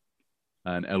bed,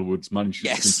 and Elwood's managed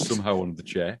to sleep somehow on the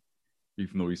chair,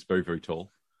 even though he's very, very tall.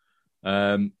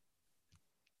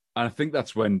 And I think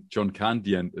that's when John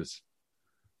Candy enters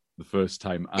the first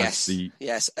time as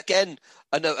Yes. Again,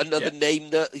 another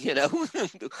name that,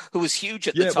 who was huge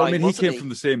at the time. Well, I mean, he came he? from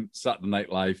the same Saturday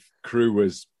Night Live crew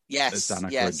as Dan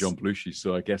Aykroyd and John Belushi,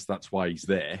 so I guess that's why he's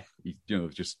there. He,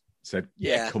 just said,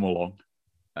 come along.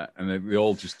 And they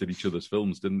all just did each other's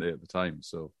films, didn't they, at the time?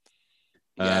 So,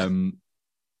 and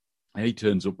he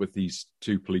turns up with these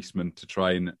two policemen to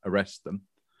try and arrest them.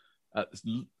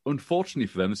 Unfortunately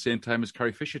for them, the same time as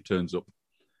Carrie Fisher turns up.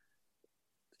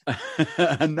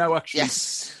 And now actually...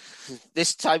 Yes.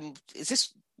 This time, is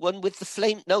this one with the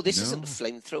flame? No, this isn't a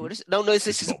flamethrower, is it? No, this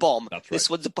is a bomb. That's right. This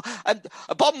one's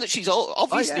a bomb that she's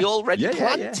obviously already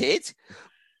planted.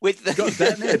 With the... got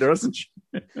detonator, hasn't she?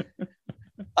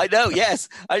 I know, yes.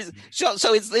 So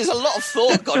there's a lot of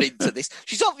thought gone into this.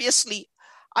 She's obviously...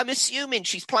 I'm assuming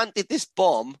she's planted this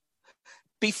bomb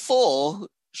before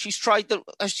she's tried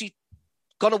has she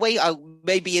gone away?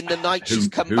 Maybe in the night she's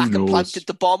come back and planted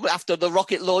the bomb after the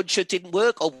rocket launcher didn't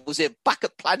work? Or was it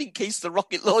backup plan in case the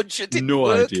rocket launcher didn't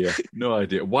work? No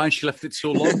idea. Why she left it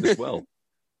so long as well?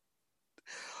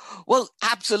 Well,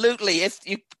 absolutely. If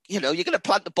you're going to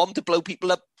plant the bomb to blow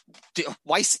people up,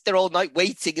 why sit there all night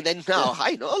waiting and then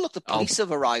look, the police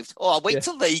have arrived. Oh, I'll wait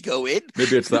till they go in.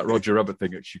 Maybe it's that Roger Rabbit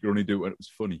thing that she could only do when it was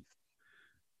funny.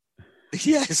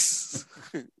 Yes.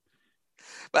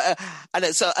 But and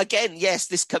so again, yes,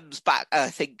 this comes back, I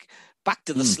think, back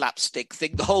to the slapstick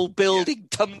thing, the whole building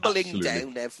tumbling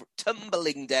down.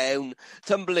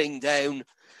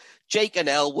 Jake and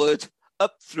Elwood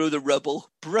up through the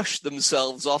rubble, brush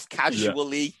themselves off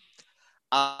casually,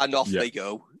 and off they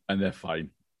go. And they're fine.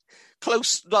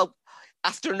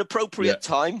 After an appropriate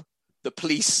time, the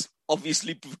police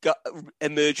obviously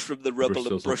emerge from the rubble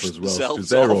and brush themselves off. Because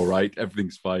they're all right,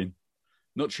 everything's fine.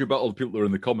 Not sure about all the people that are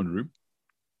in the common room.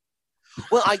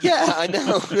 Well, I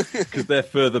know. Because they're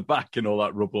further back in all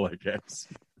that rubble, I guess.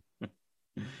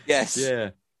 Yes.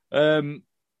 Yeah. I'm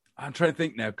trying to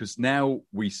think now, because now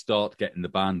we start getting the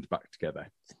band back together.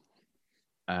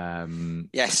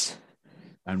 Yes.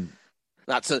 And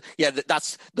that's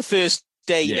the first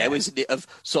day now, isn't it, of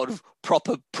sort of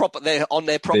proper they're on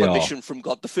their proper mission from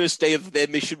God, the first day of their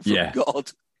mission from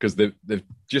God. Because they're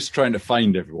just trying to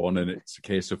find everyone, and it's a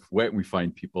case of where can we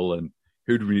find people and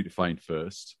who do we need to find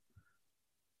first?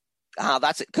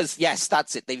 That's it. Because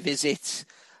that's it. They visit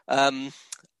a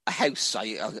house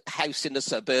in the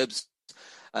suburbs,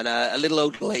 and a little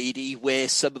old lady where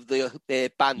some of their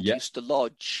band used to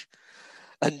lodge.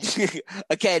 And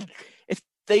again, if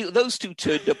those two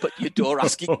turned up at your door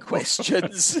asking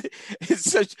questions, it's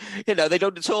such, they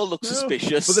don't at all look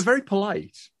suspicious. But they're very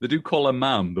polite. They do call her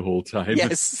ma'am the whole time.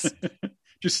 Yes.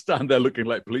 Just stand there looking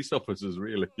like police officers,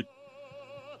 really.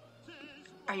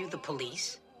 Are you the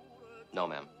police? No,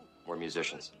 ma'am. We're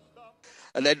musicians.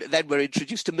 And then we're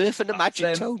introduced to Murph and the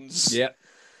Magic Tones. Yeah.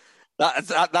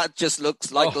 That just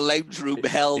looks like lounge room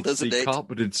hell, doesn't it? The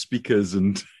carpeted speakers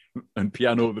and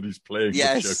piano that he's playing,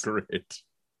 which are great.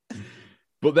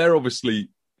 But they're obviously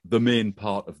the main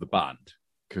part of the band,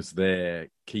 because their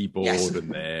keyboard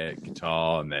and their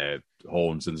guitar and their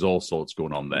horns, and there's all sorts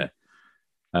going on there.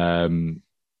 And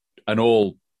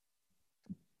all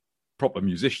proper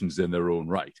musicians in their own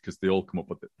right, because they all come up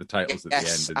with the titles at the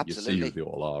end, and you see who they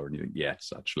all are, and you think,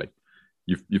 yes, actually,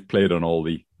 you've played on all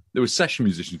the... There were session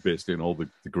musicians basically on all the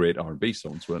great R&B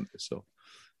songs, weren't there? So,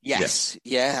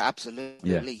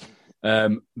 absolutely. Yeah.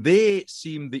 They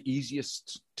seem the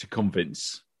easiest to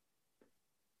convince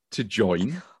to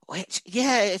join.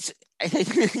 It's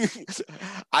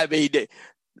I mean,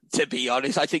 to be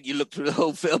honest, I think you look through the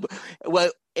whole film.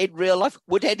 Well, in real life,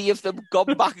 would any of them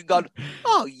gone back and gone,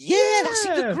 oh, yeah, that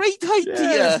seems a great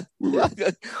idea.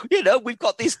 Yeah. We've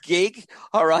got this gig.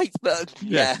 All right. But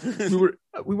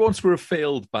we once were a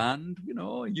failed band.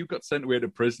 You got sent away to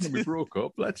prison and we broke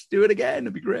up. Let's do it again.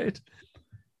 It'd be great.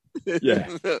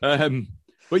 Yeah.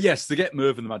 But yes, they get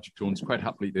Merv and the Magic Tones quite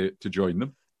happily to join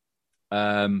them.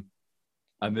 And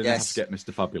then they have to get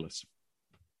Mr. Fabulous,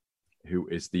 who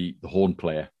is the horn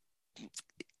player.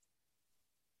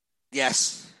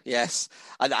 Yes.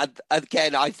 And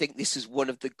again, I think this is one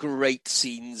of the great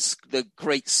scenes, the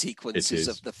great sequences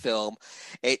of the film.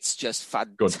 It's just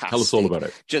fantastic. Go on, tell us all about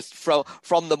it. Just from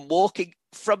them walking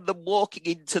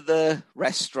into the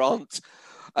restaurant,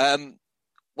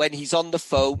 when he's on the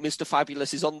phone, Mr.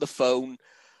 Fabulous is on the phone,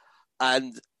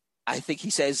 and I think he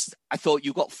says, I thought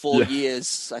you got 4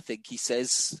 years, I think he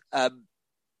says.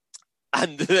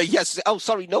 And yes, oh,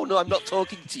 sorry, no, I'm not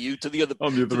talking to you, to the other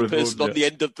person on the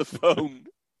end of the phone.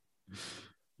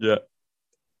 Yeah.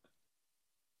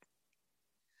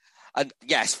 And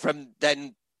yes, from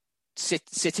then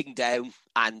sitting down,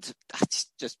 and that's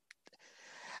just...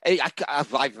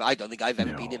 I don't think I've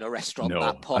ever been in a restaurant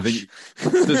that posh. I think,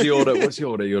 does he order? What's he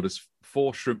order? He orders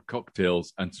 4 shrimp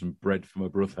cocktails and some bread for my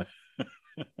brother.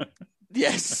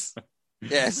 Yes.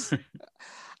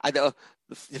 I know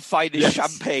the finest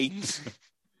champagne.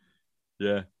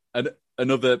 Yeah, and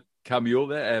another cameo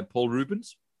there. Paul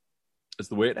Rubens as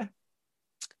the waiter.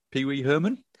 Pee Wee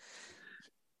Herman.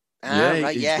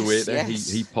 Right, he's the waiter.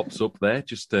 Yes. He pops up there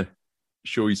just to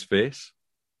show his face.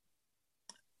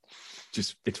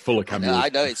 Just it's full of cameos. I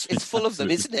know it's full of them,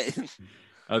 isn't it?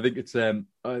 I think it's there's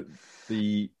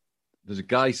a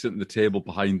guy sitting at the table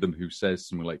behind them who says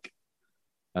something like,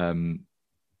 "We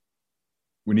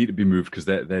need to be moved because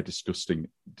they're disgusting."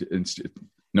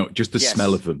 No, just the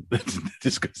smell of them. That's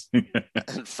disgusting.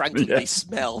 And frankly, they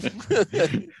smell.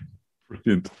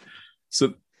 Brilliant.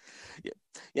 So.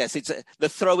 Yes, it's the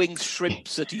throwing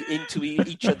shrimps into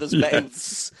each other's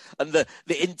mouths and the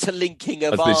interlinking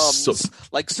of arms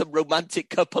like some romantic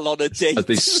couple on a date. As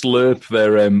they slurp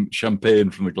their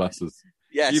champagne from the glasses.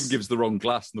 Yes. He even gives the wrong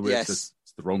glass, and the waiter says,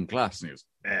 "It's the wrong glass." And he goes,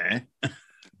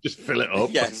 just fill it up.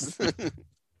 Yes.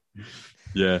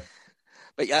 Yeah.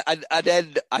 But yeah, and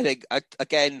then I think,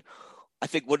 again, I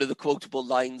think one of the quotable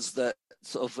lines that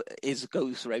sort of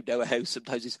goes around our house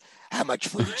sometimes is, "How much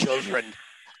for the children?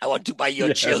 I want to buy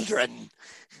your children.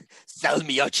 Sell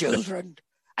me your children.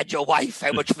 And your wife,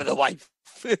 how much for the wife?"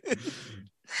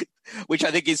 Which I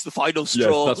think is the final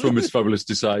straw. Yes, that's when Miss Fabulous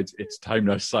decides it's time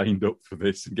now signed up for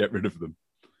this and get rid of them.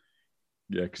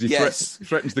 Yeah, because he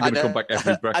threatens they're going to come back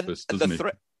every breakfast, doesn't he?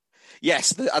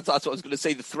 Yes, that's what I was going to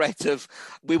say. The threat of,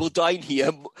 we will dine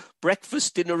here,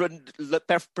 breakfast, dinner, and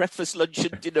breakfast, lunch,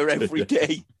 and dinner every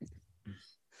day.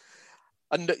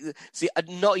 And see,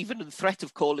 and not even the threat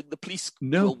of calling the police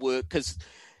will work, because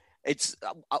it's,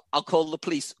 I'll call the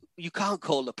police. You can't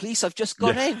call the police. I've just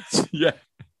gone out. Yeah.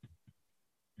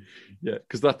 Yeah,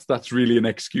 because that's really an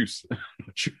excuse.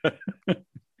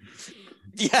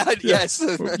 Yes.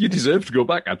 Well, you deserve to go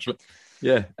back, actually.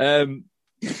 Yeah.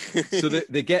 So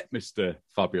they get Mr.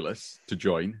 Fabulous to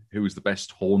join, who is the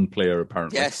best horn player,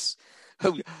 apparently. Yes.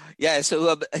 Yeah,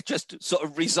 so just sort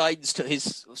of resigns to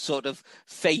his sort of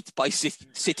fate by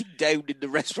sitting down in the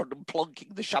restaurant and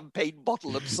plonking the champagne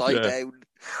bottle upside down,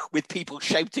 with people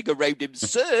shouting around him,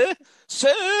 "Sir,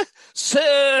 sir,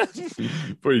 sir!"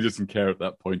 But he doesn't care at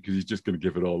that point, because he's just going to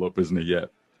give it all up, isn't he? Yeah.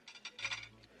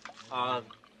 Hey,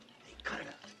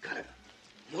 Cutter.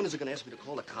 The owners are going to ask me to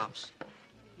call the cops.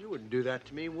 You wouldn't do that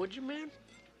to me, would you, man?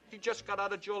 He just got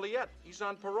out of Joliet. He's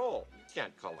on parole. You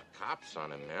can't call the cops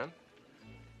on him, man.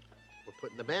 We're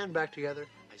putting the band back together.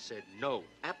 I said no,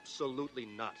 absolutely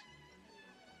not.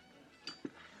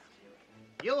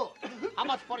 You, how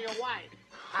much for your wife?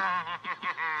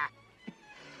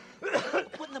 We're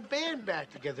putting the band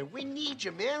back together. We need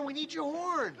you, man. We need your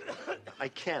horn. I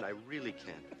can't. I really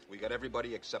can't. We got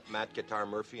everybody except Matt Guitar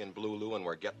Murphy and Blue Lou, and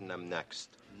we're getting them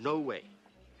next. No way.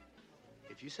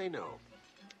 If you say no,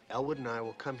 Elwood and I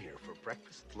will come here for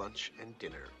breakfast, lunch, and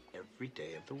dinner every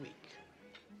day of the week.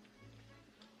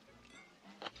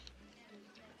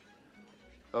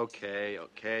 Okay,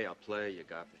 I'll play. You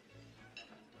got me.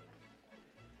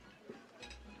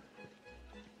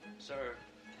 Sir.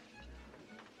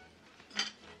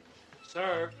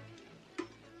 Sir.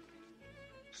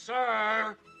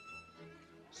 Sir.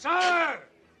 Sir.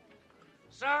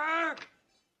 Sir.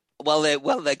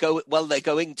 They're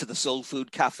going to the Soul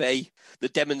Food Cafe, the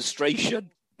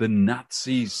demonstration. The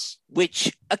Nazis.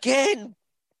 Which, again,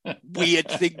 weird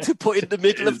thing to put in the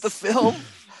middle of the film.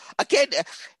 Again,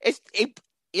 it's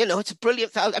a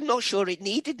brilliant film. I'm not sure it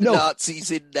needed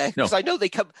Nazis in there, because I know they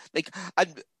come.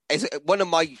 And one of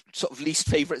my sort of least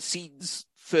favourite scenes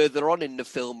further on in the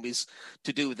film is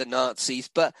to do with the Nazis.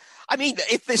 But I mean,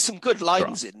 if there's some good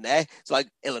lines in there, it's like,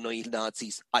 "Illinois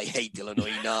Nazis, I hate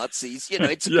Illinois Nazis."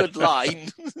 It's a good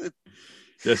line.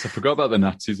 Yes, I forgot about the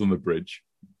Nazis on the bridge.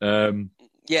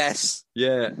 Yes.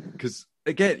 Yeah, because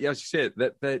again, as you say,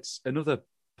 that's another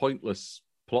pointless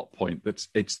plot point.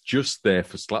 It's just there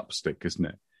for slapstick, isn't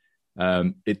it?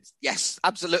 Yes,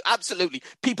 absolutely.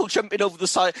 People jumping over the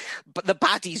side, but the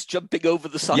baddies jumping over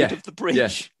the side of the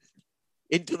bridge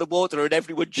into the water, and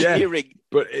everyone cheering. Yeah.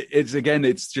 But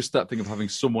it's just that thing of having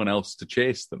someone else to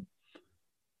chase them,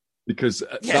 because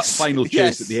that final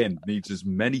chase at the end needs as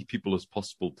many people as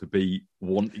possible to be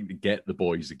wanting to get the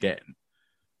boys again.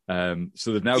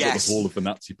 So they've now got the whole of the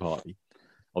Nazi party.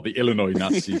 Or the Illinois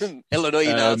Nazis.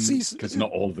 Nazis. Because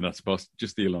not all of the Nazi party,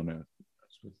 just the Illinois.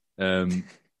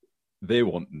 They're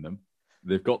wanting them.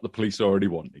 They've got the police already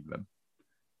wanting them.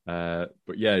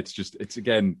 But yeah, it's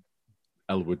again,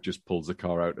 Elwood just pulls the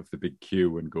car out of the big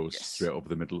queue and goes straight over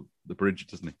the middle of the bridge,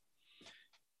 doesn't he?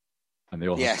 and they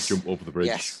all have to jump over the bridge.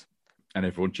 Yes. And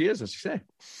everyone cheers, as you say.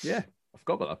 Yeah, I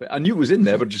forgot about that bit. I knew it was in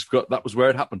there, but I just forgot that was where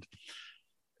it happened.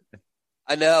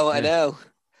 I know.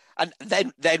 And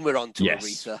then we're on to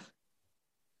Aretha.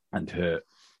 And her...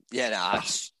 Yeah, no,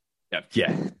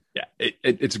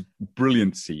 it's a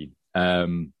brilliant scene.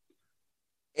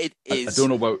 It is. I don't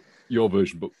know about your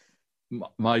version, but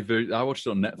my version, I watched it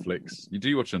on Netflix. You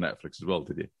do watch it on Netflix as well,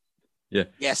 did you? Yeah.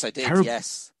 Yes, I did.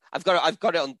 Yes, I've got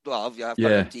it on. Well, I've got it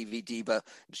on DVD, but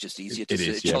it's just easier to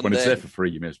search on when there. It's there for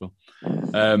free, you may as well.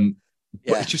 But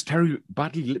it's just terribly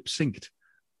badly lip synced.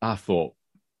 I thought,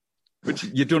 which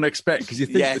you don't expect because you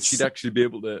think that she'd actually be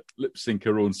able to lip sync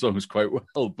her own songs quite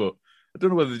well, but I don't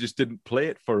know whether they just didn't play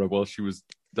it for her while she was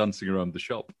dancing around the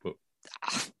shop. But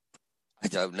I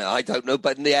don't know.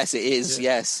 But yes, it is.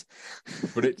 Yeah. Yes,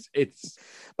 but it's.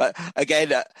 But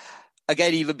again,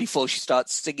 even before she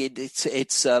starts singing,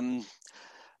 it's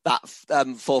that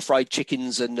 4 fried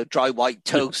chickens and a dry white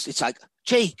toast. It's like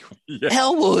Jake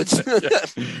Elwood.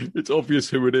 It's obvious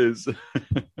who it is.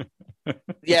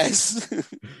 Yes.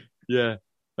 Yeah.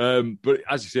 But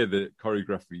as you say, the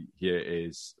choreography here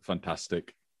is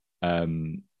fantastic.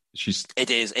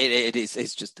 It is.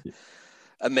 It's just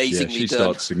amazingly she done.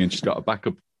 Starts singing. She's got a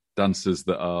backup dancers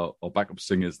or backup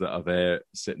singers that are there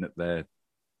sitting at the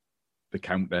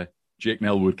counter. Jake and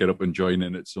Elle would get up and join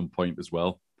in at some point as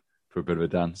well for a bit of a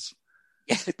dance.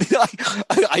 Yeah,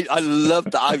 I love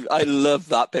that. I love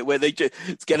that bit where they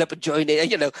just get up and join in.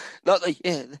 You know,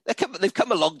 they've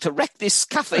come along to wreck this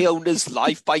cafe owner's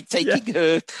life by taking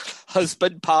her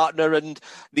husband, partner, and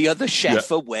the other chef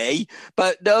away.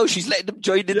 But no, she's letting them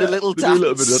join in a little dance. Do a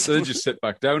little bit of that, they just sit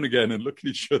back down again and look at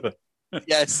each other.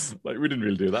 Yes, like we didn't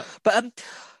really do that. But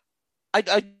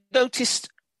I noticed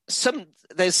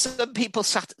there's some people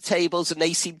sat at tables and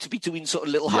they seem to be doing sort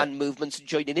of little hand movements and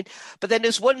joining in. But then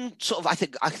there's one sort of,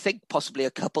 I think possibly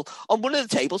a couple on one of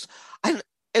the tables, and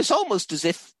it's almost as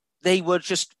if they were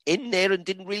just in there and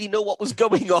didn't really know what was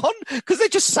going on because they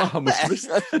just sat there.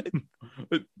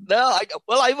 No, I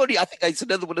think it's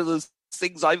another one of those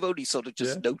things I've only sort of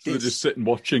just noticed. So they're just sitting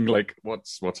watching like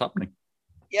what's happening.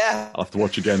 Yeah. I'll have to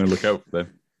watch again and look out for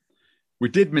them. We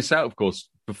did miss out, of course,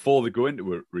 before they go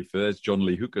into Aretha. There's John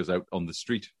Lee Hooker's out on the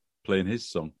street playing his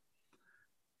song,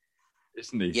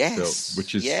 isn't he? Yes. So,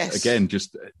 which is, again,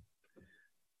 just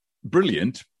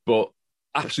brilliant, but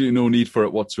absolutely no need for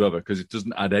it whatsoever because it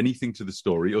doesn't add anything to the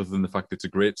story other than the fact it's a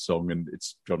great song and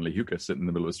it's John Lee Hooker sitting in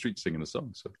the middle of the street singing a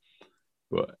song. So,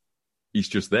 but he's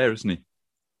just there, isn't he?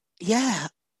 Yeah.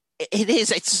 It is.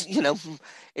 It's,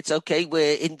 it's okay.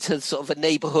 We're into sort of a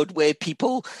neighborhood where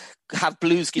people have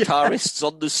blues guitarists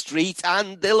on the street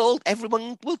and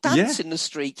everyone will dance in the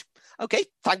street. Okay.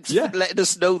 Thanks for letting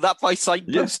us know that by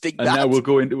signposting that. And now we'll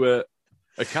go into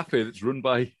a cafe that's run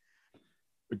by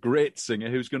a great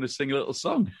singer who's going to sing a little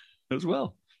song as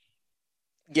well.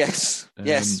 Yes.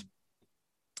 Yes.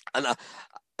 And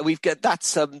we've got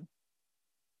that's,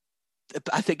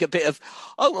 I think a bit of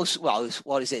almost,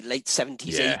 what is it, late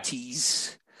 70s,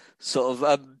 80s, sort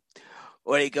of,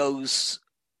 where it goes,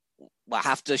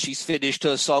 after she's finished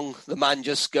her song, the man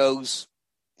just goes,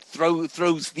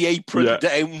 throws the apron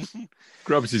down.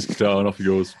 Grabs his guitar and off he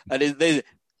goes. And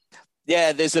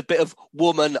there's a bit of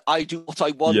woman, I do what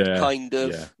I want kind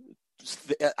of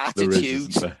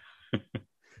attitude.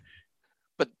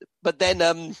 But then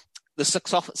the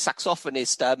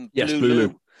saxophonist,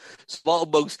 Lulu. It's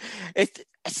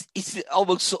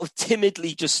almost sort of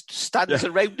timidly just stands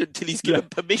around until he's given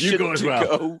permission to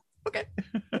go. Okay.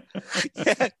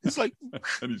 It's like,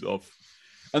 and he's off,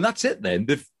 and that's it. Then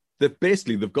they've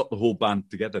got the whole band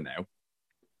together now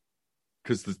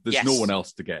because there's no one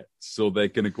else to get, so they're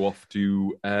going to go off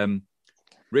to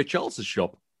Ray Charles's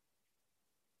shop.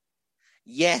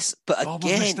 Yes, but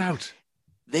again,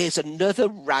 there's another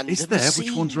random. Is there? Scene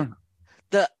Which one's random?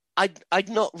 That I'd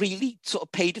not really sort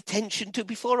of paid attention to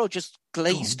before or just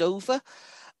glazed over.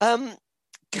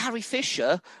 Carrie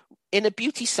Fisher in a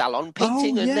beauty salon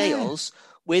painting her nails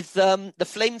with the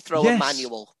flamethrower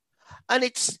manual. And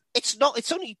it's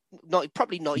only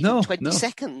probably not even 20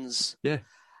 seconds. Yeah.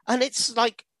 And it's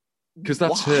like, because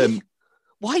that's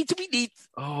why do we need...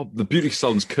 Oh, the beauty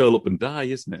salons Curl Up and Die,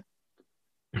 isn't it?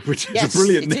 Which is a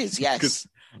brilliant name. It is, yes.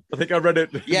 I think I read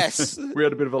it. Yes. We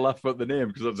had a bit of a laugh about the name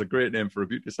because that was a great name for a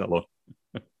beauty salon.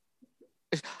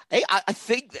 Hey, I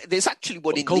think there's actually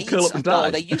one in called Leeds. Curl Up and Die.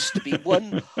 There used to be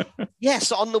one.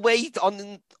 Yes, on the way on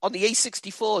the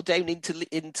A64 down into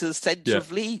the centre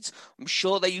of Leeds. I'm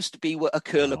sure there used to be a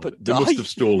Curl Up and Die. They must have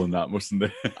stolen that, mustn't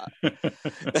they?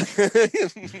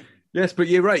 Yes, but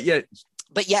you're right. Yeah,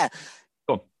 but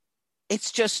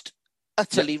it's just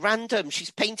utterly random.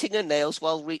 She's painting her nails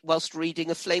whilst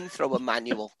reading a flamethrower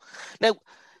manual. Now,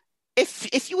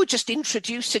 if you were just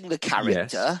introducing the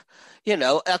character, you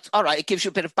know, all right, it gives you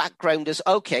a bit of background as,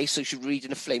 okay, so she's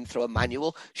reading a flamethrower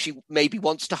manual. She maybe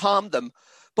wants to harm them.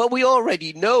 But we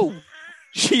already know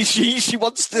she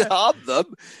wants to harm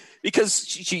them because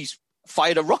she's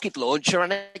fired a rocket launcher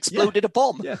and exploded a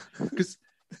bomb. Yeah, because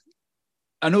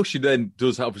I know she then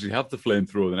does obviously have the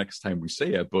flamethrower the next time we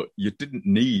see her, but you didn't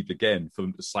need, again, for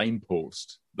them to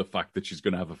signpost the fact that she's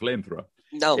going to have a flamethrower.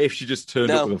 No. If she just turned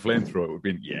up with a flamethrower, it would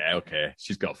be, yeah, okay,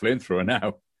 she's got a flamethrower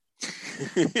now.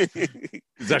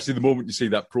 It's actually the moment you see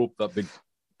that big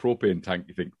propane tank,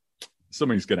 you think,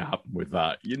 something's going to happen with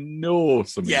that. You know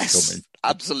something's coming.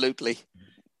 Absolutely.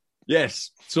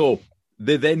 Yes. So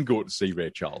they then go to see Ray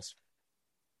Charles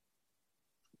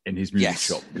in his music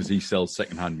shop because he sells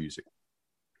second-hand music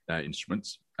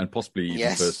instruments and possibly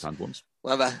even first-hand ones.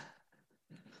 Well,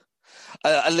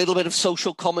 a little bit of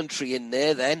social commentary in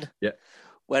there then. Yeah.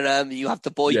 Where you have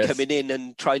the boy coming in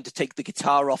and trying to take the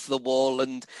guitar off the wall,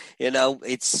 and you know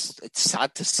it's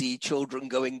sad to see children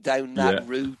going down that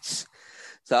route.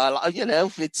 So you know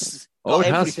it's got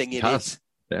everything in it.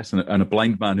 Yes, and a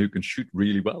blind man who can shoot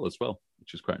really well as well,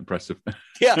 which is quite impressive.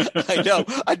 Yeah, I know.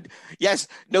 And yes,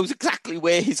 knows exactly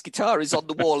where his guitar is on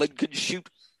the wall and can shoot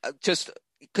just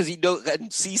because he knows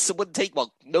and sees someone take one.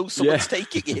 Knows someone's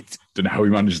taking it. Don't know how he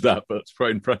managed that, but it's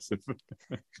quite impressive.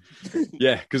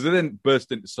 Yeah, because they then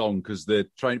burst into song because they're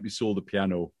trying to be sold the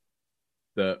piano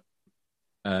that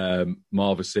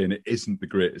Marv is saying it isn't the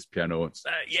greatest piano. It's,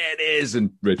 yeah, it is.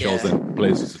 And Ray Charles then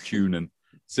plays us a tune and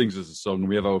sings us a song. And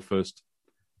we have our first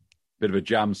bit of a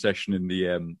jam session in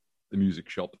the music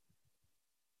shop.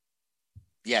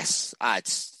 Yes,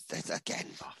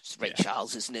 it's Ray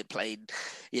Charles, isn't it? Playing,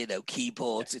 you know,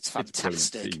 keyboards. It's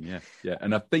fantastic. It's yeah.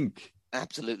 And I think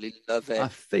absolutely love it. I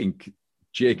think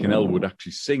Jake and Elwood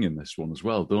actually sing in this one as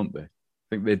well, don't they? I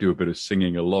think they do a bit of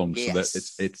singing along, so that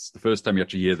it's the first time you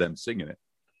actually hear them singing it.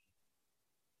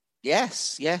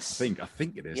 Yes. I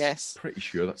think it is. Yes, pretty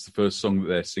sure that's the first song that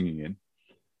they're singing in.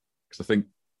 Because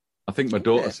I think my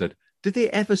daughter said, "Did they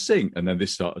ever sing?" And then they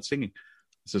started singing.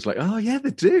 So it's like, oh yeah, they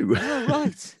do. Oh,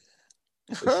 right.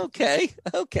 Okay.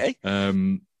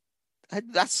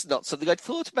 That's not something I'd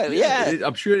thought about. Yeah.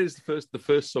 I'm sure it is the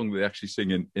first song they actually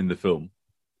sing in the film,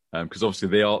 because obviously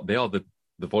they are the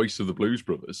voice of the Blues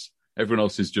Brothers. Everyone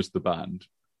else is just the band,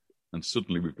 and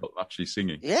suddenly we've got them actually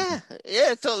singing. Yeah.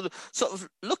 So, sort of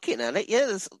looking at it,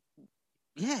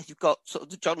 you've got sort of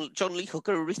the John Lee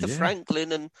Hooker, Aretha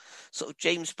Franklin, and sort of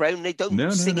James Brown. They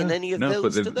don't sing in any of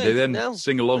those, but do they? They then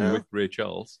sing along with Ray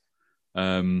Charles.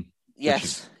 Which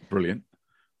is brilliant.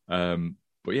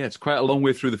 But yeah, it's quite a long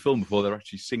way through the film before they're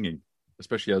actually singing,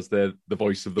 especially as they're the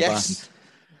voice of the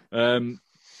band.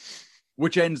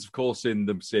 Which ends, of course, in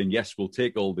them saying, yes, we'll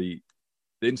take all the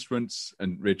instruments,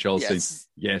 and Ray Charles saying,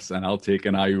 yes, and I'll take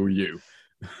an IOU.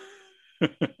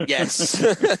 Yes.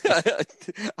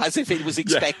 As if it was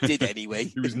expected anyway.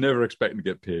 He was never expecting to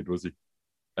get paid, was he?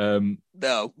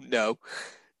 No.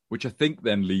 Which I think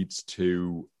then leads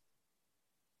to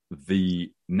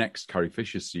the next Carrie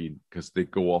Fisher scene, because they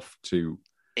go off to...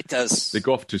 It does. They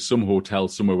go off to some hotel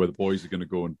somewhere where the boys are going to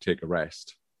go and take a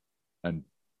rest, and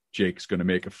Jake's going to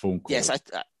make a phone call. Yes, I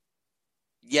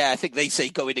think they say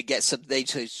go in and get something. They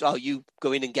say, "Oh, you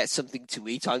go in and get something to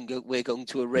eat. We're going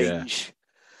to arrange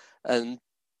and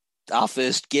our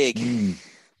first gig." And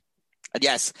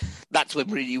yes, that's when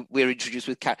we're introduced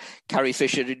with Carrie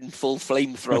Fisher in full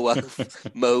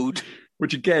flamethrower mode,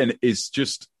 which again is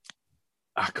just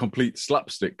a complete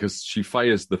slapstick because she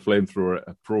fires the flamethrower at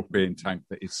a propane tank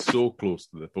that is so close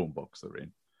to the phone box they're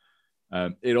in.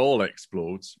 It all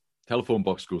explodes. Telephone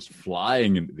box goes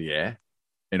flying into the air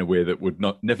in a way that would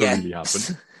never really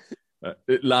happen.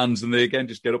 It lands and they again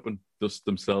just get up and dust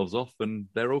themselves off and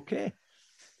they're okay.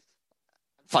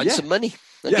 Find some money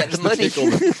and get the money. Take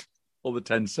all the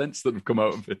 10 cents that have come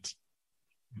out of it.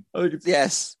 I think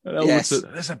it's,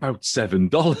 that's about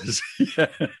 $7.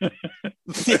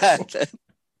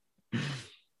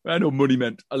 I know money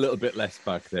meant a little bit less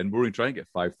back then. We're only trying to get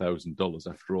 $5,000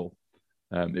 after all.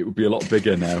 It would be a lot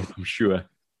bigger now, I'm sure.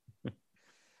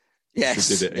 Yes,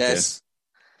 did it again. It's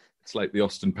like the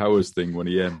Austin Powers thing when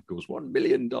he goes $1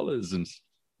 million,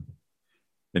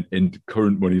 and in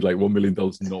current money, like $1 million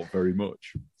is not very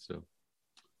much. So,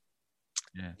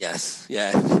 yeah.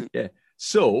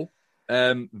 So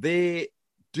they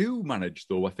do manage,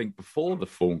 though, I think, before the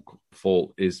phone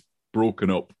call is broken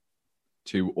up,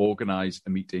 to organise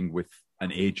a meeting with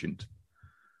an agent.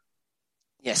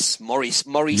 Yes, Maury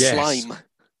Slime.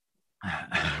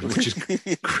 Which is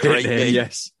great name,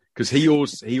 yes.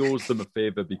 because he owes them a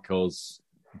favour because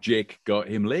Jake got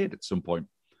him laid at some point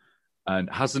and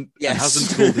hasn't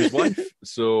told his wife,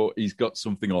 so he's got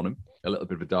something on him, a little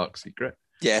bit of a dark secret.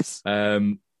 Yes.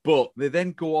 But they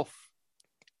then go off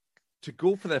to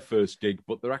go for their first gig,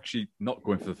 but they're actually not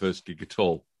going for the first gig at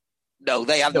all. No,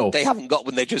 they haven't. No. They haven't got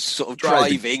when they're just sort of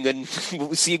driving and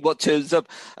seeing what turns up.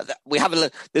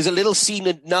 There's a little scene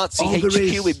in Nazi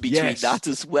HQ in between that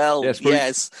as well.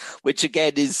 Yes, which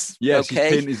again is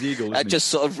okay. He's his eagle, just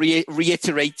sort of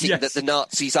reiterating that the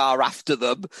Nazis are after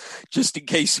them, just in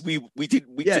case we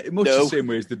didn't. Much the same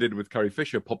way as they did with Carrie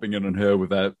Fisher popping in on her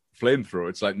with a flamethrower.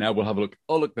 It's like, now we'll have a look.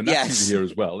 Oh, look, the Nazis are here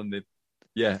as well, and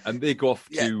they go off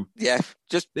to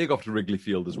they go off to Wrigley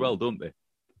Field as well, don't they?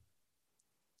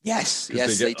 Yes,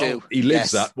 they do. Oh, he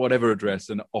lives at whatever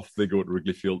address, and off they go to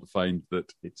Wrigley Field to find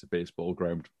that it's a baseball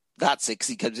ground. That's it. 'Cause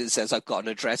he comes in and says, "I've got an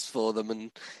address for them,"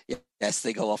 and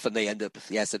they go off and they end up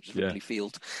at Wrigley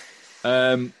Field.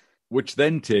 Which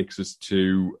then takes us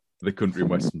to the Country and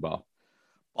Western Bar,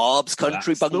 Bob's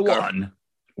Country Bunker, the one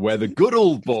where the good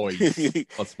old boys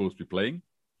are supposed to be playing.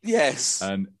 Yes,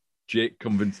 and Jake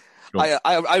convinced.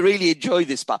 I really enjoy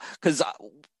this bar because.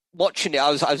 Watching it, I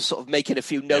was sort of making a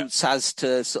few notes as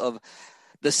to sort of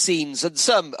the scenes, and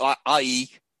some, i.e.,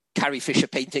 Carrie Fisher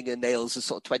painting her nails is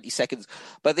sort of 20 seconds,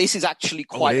 but this is actually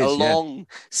quite a long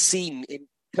scene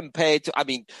compared to. I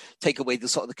mean, take away the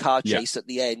sort of the car chase at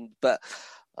the end, but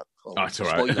that's all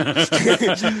right.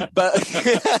 But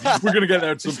we're going to get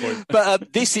there at some point.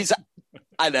 But this is,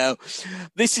 I know,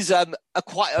 this is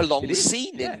quite a long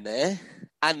scene in there,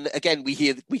 and again, we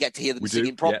get to hear them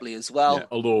singing properly as well. Yeah,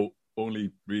 although.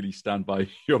 Only really Stand By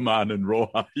Your Man and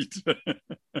Rawhide.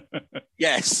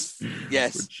 Yes.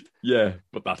 Which,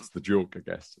 but that's the joke, I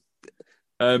guess.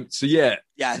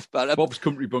 But Bob's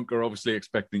Country Bunker obviously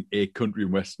expecting a country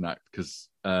and western act because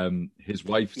his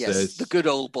wife says the good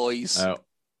old boys.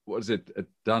 What is it?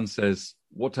 Dan says,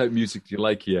 "What type of music do you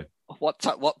like here?" What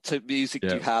type of music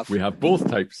do you have? We have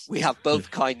both types. We have both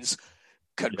kinds,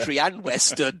 country and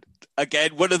western.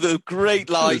 Again, one of the great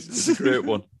lines. It's a great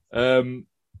one.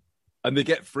 And they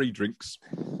get free drinks,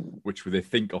 which they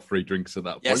think are free drinks at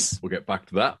that point. Yes. We'll get back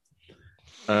to that.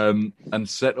 And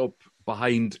set up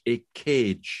behind a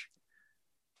cage.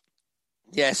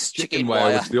 Yes, chicken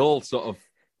wire, which they all sort of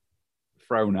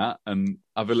frown at and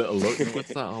have a little look.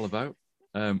 What's that all about?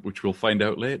 Which we'll find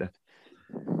out later.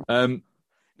 Now,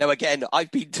 again,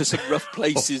 I've been to some rough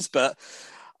places, but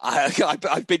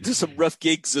I've been to some rough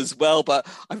gigs as well, but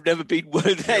I've never been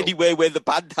anywhere where the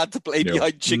band had to play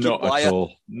behind chicken wire.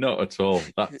 Not at all.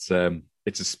 That's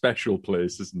it's a special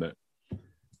place, isn't it?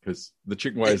 Because the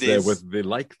chicken wire is there whether they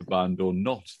like the band or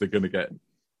not. They're going to get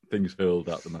things hurled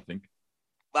at them, I think.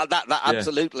 Well, that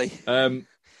absolutely. And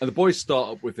the boys start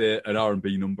up with an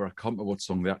R&B number. I can't remember what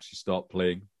song they actually start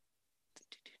playing.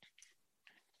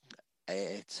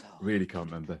 Really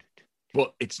can't remember.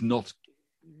 But it's not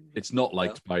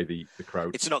liked by the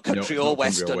crowd. It's not country or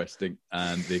western.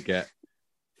 And they get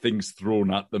things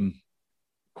thrown at them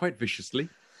quite viciously.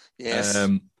 Yes.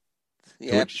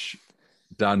 Which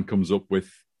Dan comes up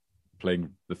with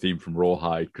playing the theme from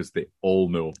Rawhide because they all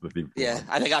know the theme.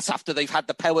 I think that's after they've had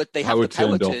the power. They have the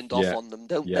power turned off on them,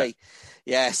 don't they?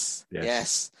 Yes.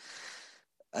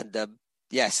 And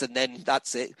and then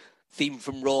that's it. Theme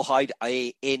from Rawhide.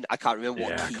 I can't remember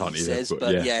what key says,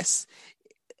 but yes.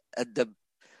 And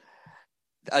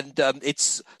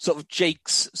it's sort of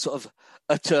Jake's sort of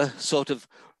utter sort of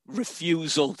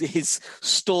refusal, his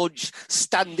staunch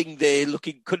standing there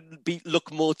couldn't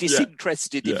look more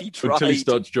disinterested if he tried. Until he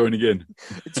starts joining in.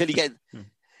 Until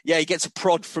he gets a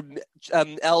prod from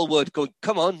Elwood going,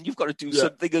 come on, you've got to do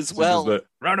something as well.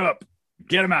 Round him up,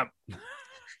 get him out.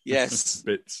 Yes.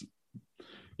 Bits.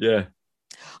 Yeah.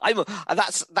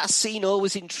 That scene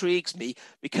always intrigues me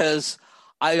because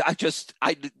I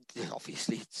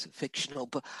obviously it's fictional,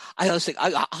 but I always think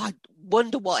I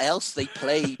wonder what else they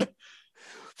played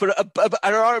for an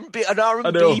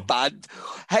R&B band.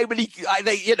 How many?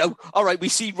 All right, we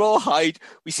see Rawhide,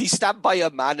 we see Stand By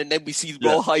Your Man, and then we see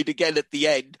Rawhide again at the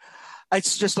end.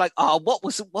 It's just like, what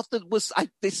was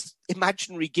this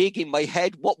imaginary gig in my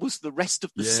head? What was the rest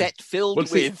of the set filled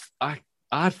with? I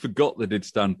had forgot they did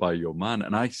Stand By Your Man,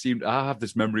 and I have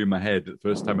this memory in my head the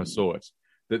first time I saw it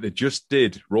that they just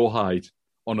did Rawhide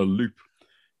on a loop.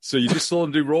 So you just saw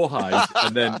them do Rawhide,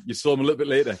 and then you saw them a little bit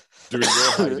later doing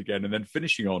Rawhide again, and then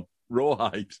finishing on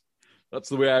Rawhide. That's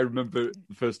the way I remember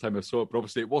the first time I saw it, but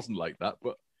obviously it wasn't like that.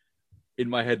 But in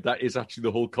my head, that is actually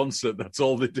the whole concert. That's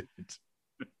all they did.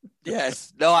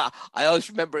 Yes. No, I always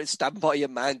remember it, Stand By Your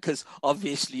Man, because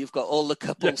obviously you've got all the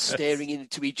couples staring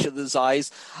into each other's eyes,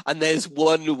 and there's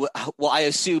one, what I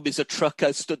assume is a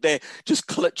trucker, stood there just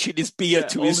clutching his beer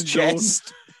to his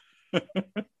chest.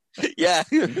 Yeah.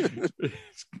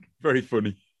 It's very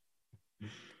funny.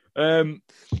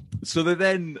 So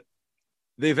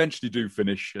they eventually do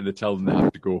finish, and they tell them they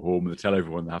have to go home, and they tell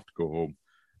everyone they have to go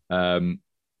home.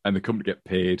 And they come to get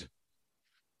paid.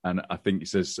 And I think he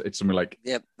says it's something like...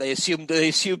 Yeah, they assumed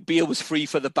beer was free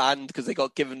for the band because they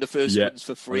got given the first ones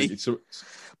for free.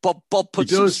 Bob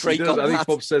puts some straight on that. I think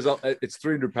Bob says it's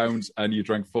 £300 and you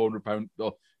drank £400,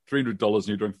 or $300 and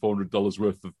you drank $400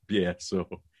 worth of beer, so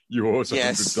you owe us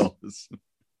 $100.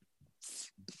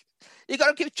 You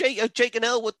got to give Jake and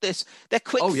Elwood this. They're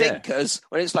quick thinkers.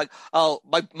 When it's like, oh,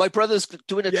 my brother's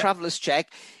doing a traveller's check.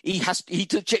 He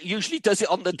usually does it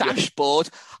on the dashboard.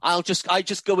 I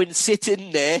just go and sit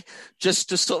in there just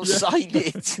to sort of sign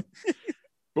it.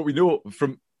 But we know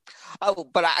from... Oh,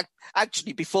 but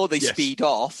actually, before they speed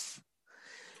off,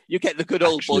 you get the good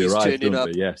old boys turning up.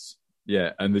 Yes.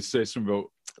 Yeah, and they say something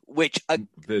about... Which...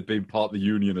 they've been part of the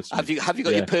union or something. Have you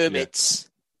got your permits?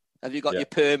 Yeah. Have you got your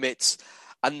permits?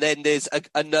 And then there's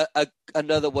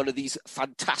another one of these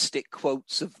fantastic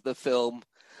quotes of the film.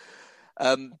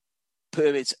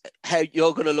 Permits, how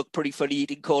you're going to look pretty funny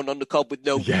eating corn on the cob with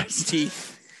no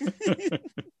teeth.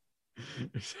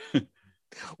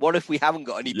 What if we haven't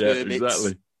got any permits?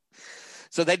 Exactly.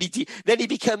 So then he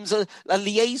becomes a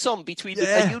liaison between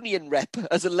a union rep,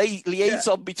 as a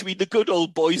liaison between the good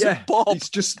old boys and Bob.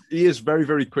 He is very,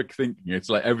 very quick thinking. It's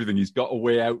like everything. He's got a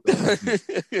way out there.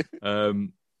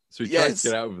 So he tries to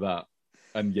get out of that.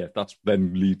 And that's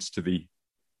then leads to the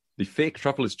fake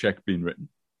traveller's check being written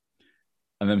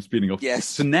and them speeding off. Yes.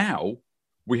 So now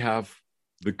we have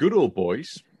the good old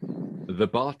boys, the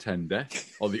bartender,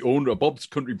 or the owner of Bob's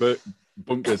Country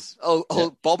Bunkers.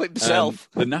 Bob himself.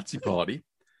 The Nazi Party,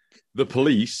 the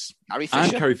police,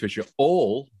 and Carrie Fisher,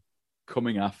 all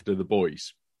coming after the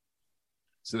boys.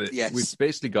 So we've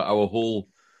basically got our whole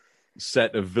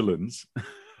set of villains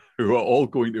who are all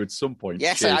going to, at some point...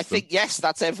 Yes, I think,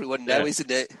 that's everyone now,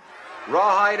 isn't it?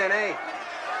 Rawhide and A.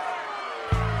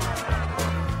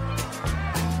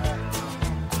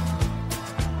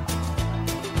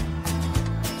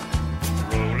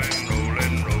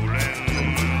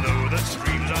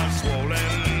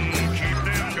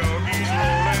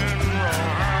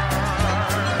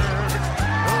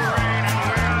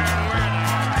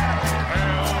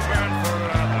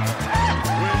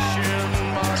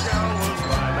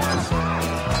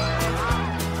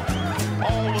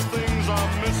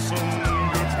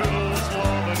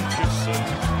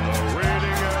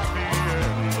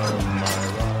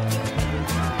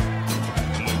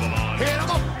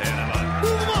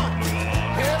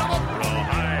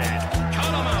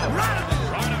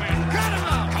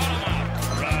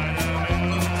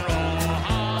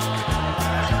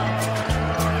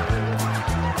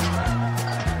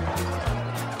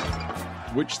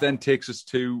 Which then takes us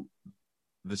to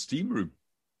the steam room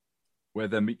where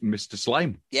they're meeting Mr.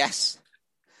 Slime. Yes.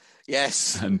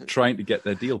 And trying to get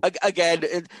their deal. Again,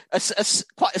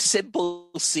 quite a simple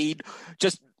scene.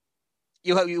 Just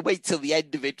you wait till the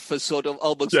end of it for sort of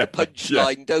almost a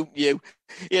punchline, don't you?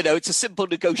 You know, it's a simple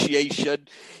negotiation.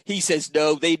 He says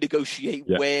no, they negotiate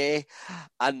where.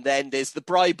 And then there's the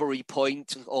bribery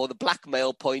point or the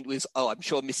blackmail point was, I'm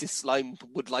sure Mrs. Slime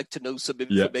would like to know some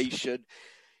information.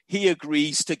 He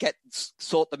agrees to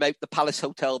sort them out the Palace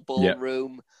Hotel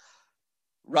ballroom.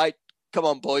 Right, come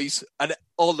on, boys. And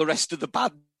all the rest of the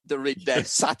band are in there,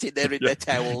 sat in there in their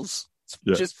towels.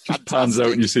 It's just fantastic. Pans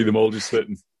out and you see them all just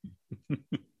sitting.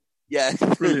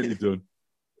 Brilliantly done.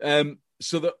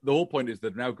 So the whole point is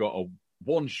they've now got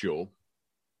one show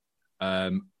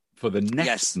for the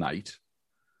next night.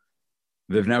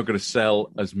 They've now got to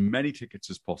sell as many tickets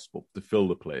as possible to fill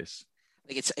the place. I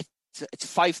think it's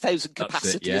 5,000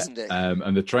 capacity, isn't it?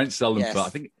 And they're trying to sell them for,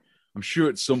 I'm sure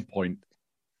at some point,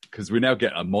 because we now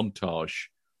get a montage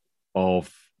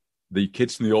of the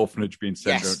kids from the orphanage being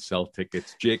sent out to sell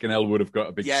tickets. Jake and Elwood have got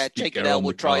a big speaker Jake and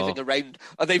Elwood driving around,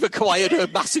 and they've acquired a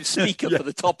massive speaker for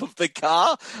the top of the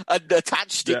car and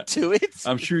attached it to it.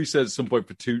 I'm sure he said at some point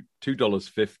for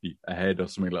 $2.50 a head or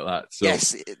something like that. So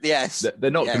yes.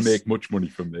 They're not going to make much money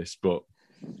from this, but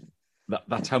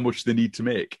that's how much they need to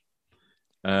make.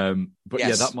 That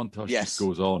montage just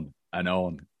goes on,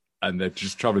 and they're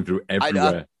just traveling through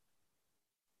everywhere.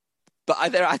 But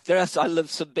I love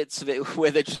some bits of it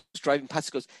where they're just driving past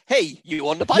and goes, hey, you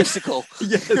on the bicycle?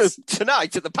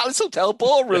 Tonight at the Palace Hotel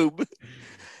ballroom.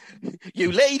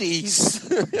 You ladies.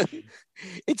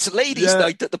 It's ladies'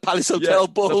 night at the Palace Hotel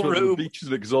ballroom. The beach,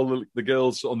 because all the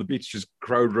girls on the beach just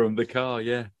crowd around the car.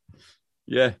 Yeah.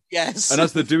 Yes. And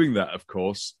as they're doing that, of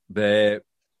course, their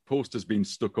posters being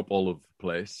stuck up all over the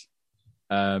place.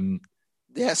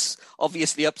 Yes,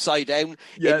 obviously upside down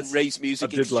in Ray's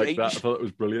Music Exchange. I did like that. I thought it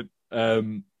was brilliant.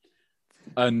 And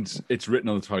it's written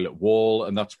on the toilet wall,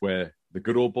 and that's where the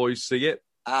good old boys see it.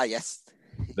 Ah, yes.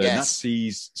 The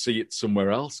Nazis see it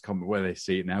somewhere else. Can't remember where they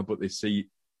see it now, but they see.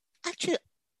 Actually,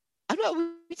 I'm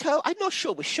not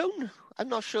sure we're shown. I'm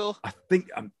not sure. I think.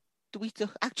 Do we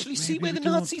actually see where the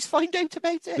Nazis find out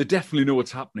about it? They definitely know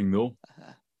what's happening, though.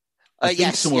 I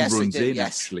think someone runs in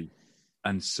actually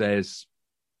and says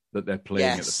that they're playing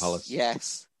at the palace.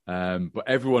 Yes. But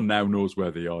everyone now knows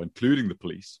where they are, including the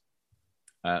police.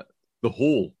 The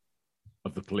whole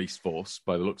of the police force,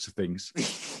 by the looks of things.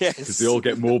 Yes. Because they all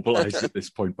get mobilised at this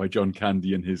point by John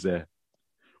Candy and his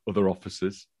other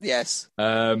officers. Yes.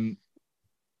 And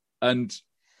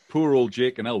poor old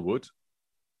Jake and Elwood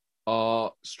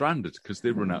are stranded because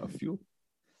they've run out of fuel.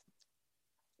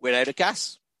 We're out of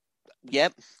gas.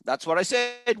 Yep, that's what I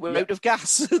said. We're out of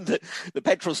gas. The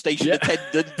petrol station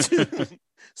attendant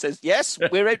says, yes,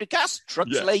 we're out of gas.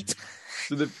 Truck's late.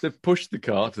 So they've pushed the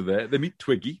car to there. They meet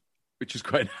Twiggy, which is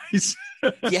quite nice.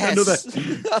 Yes.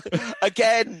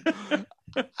 Again,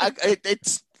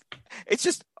 it's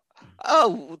just,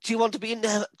 do you want to be in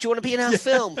our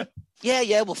film?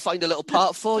 Yeah, we'll find a little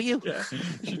part for you. Yeah.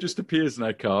 She just appears in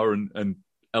her car and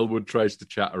Elwood tries to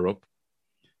chat her up.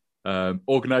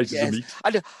 Organises a meet.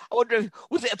 I wonder,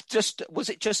 was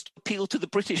it just appeal to the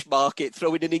British market,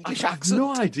 throw in an English accent? I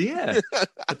have no idea.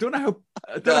 I don't know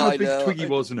how big Twiggy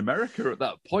was in America at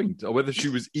that point, or whether she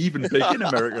was even big in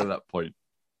America at that point.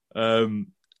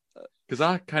 Because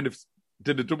I kind of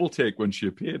did a double take when she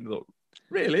appeared and thought,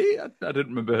 really? I didn't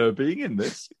remember her being in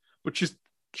this. But she's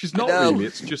not really.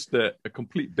 It's just a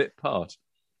complete bit part.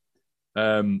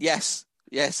 Yes.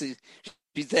 She's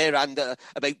there and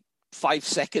about 5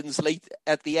 seconds late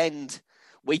at the end,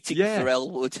 waiting for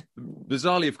Elwood.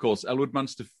 Bizarrely, of course, Elwood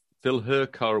managed to fill her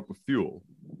car up with fuel,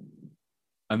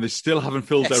 and they still haven't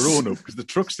filled their own up because the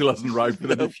truck still hasn't arrived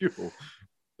with any fuel.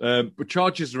 But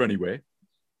charges her anyway,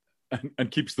 and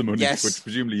keeps the money, which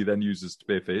presumably he then uses to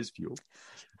pay for his fuel.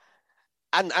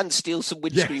 And steals some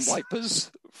windscreen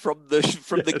wipers from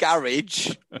the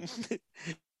garage.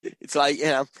 It's like,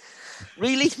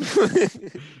 really?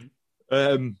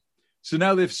 So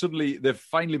now they've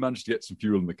finally managed to get some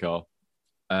fuel in the car,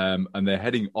 and they're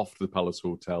heading off to the Palace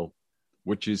Hotel,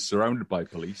 which is surrounded by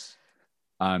police,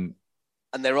 and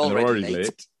they're already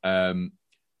late.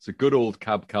 It's a good old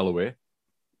Cab Calloway,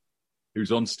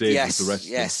 who's on stage with the rest.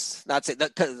 Yes, that's it.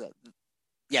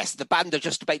 Yes, the band are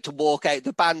just about to walk out.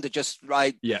 The band are just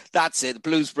right. Yeah, that's it. The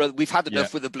Blues Brothers. We've had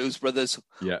enough with the Blues Brothers.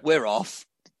 Yeah, we're off.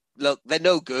 Look, they're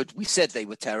no good. We said they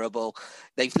were terrible.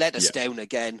 They've let us down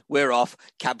again. We're off.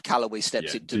 Cab Calloway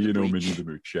steps into the breach. Do you know Minnie the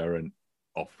Moocher? And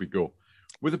off we go.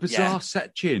 With a bizarre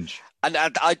set change. And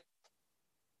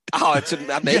it's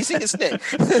amazing, isn't it?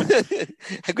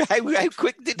 How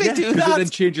quick did they do that? It then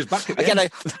changes back at the again.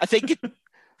 end. I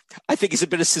think it's a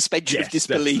bit of suspension of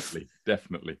disbelief.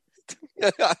 Definitely.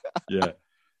 Yeah.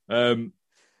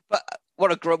 But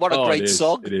what a great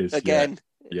song. It is again.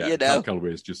 Yeah, Cab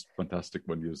Calloway is just fantastic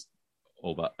when there's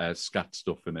all that scat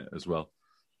stuff in it as well.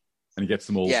 And he gets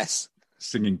them all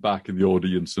singing back in the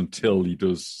audience until he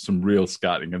does some real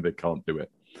scatting and they can't do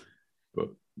it.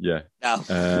 But yeah.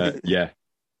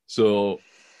 So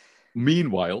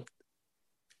meanwhile,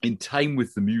 in time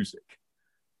with the music,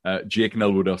 Jake and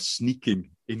Elwood are sneaking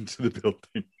into the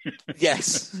building.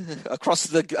 Yes, across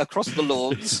the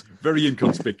lawns. Very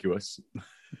inconspicuous.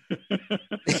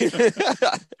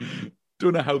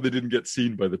 Don't know how they didn't get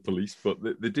seen by the police, but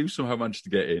they do somehow manage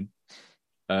to get in.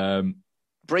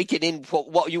 Breaking in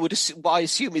what you would assume, what I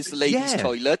assume is the ladies'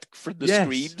 toilet from the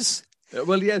screams.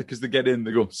 Well, yeah, because they get in,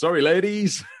 they go, "Sorry,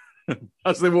 ladies,"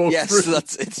 as they walk through. Yes,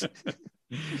 that's it.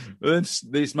 Then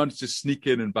they manage to sneak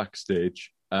in and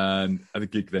backstage, and the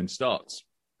gig then starts.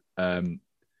 The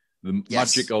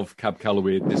magic of Cab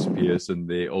Calloway disappears, and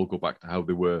they all go back to how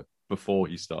they were before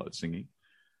he started singing.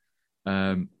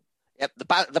 Yep,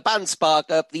 the band spark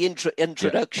up, the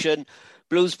introduction,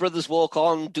 Blues Brothers walk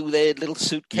on, do their little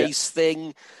suitcase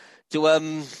thing, do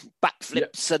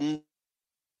backflips and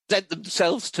present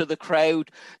themselves to the crowd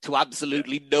to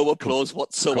absolutely no applause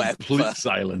whatsoever. Complete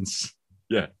silence.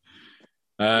 Yeah.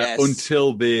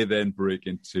 Until they then break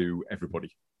into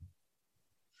Everybody.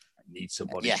 I need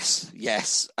somebody.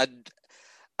 Yes. And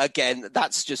again,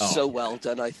 that's just so well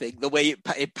done, I think. The way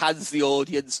it pans the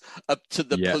audience up to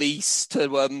the police,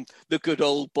 to the good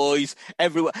old boys,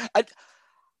 everyone.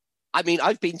 I mean,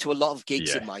 I've been to a lot of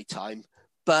gigs in my time,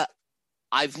 but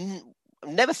I've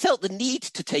never felt the need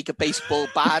to take a baseball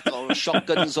bat or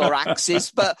shotguns or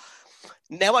axes, but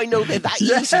now I know they're that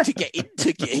easy to get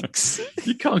into gigs.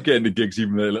 You can't get into gigs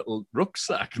even with a little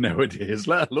rucksack nowadays,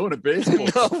 let alone a baseball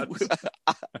bat.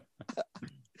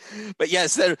 But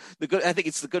yes, they're the good. I think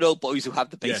it's the good old boys who have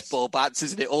the baseball bats,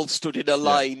 isn't it? All stood in a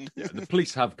line. Yeah. The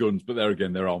police have guns, but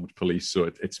they're armed police, so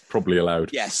it's probably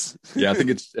allowed. Yes. Yeah, I think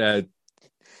it's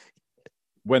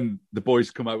when the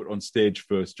boys come out on stage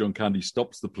first, John Candy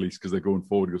stops the police because they're going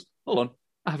forward. He goes, "Hold on,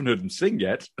 I haven't heard them sing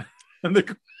yet," and they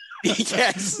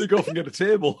yes, they go off and get a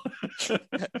table.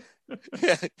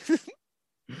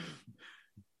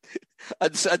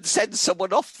 And send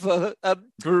someone off for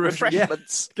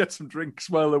refreshments. Yeah. Get some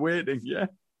drinks while they're waiting. Yeah.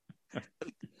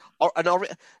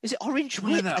 Is it Orange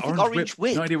Whip? I think Orange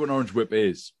Whip. No idea what an Orange Whip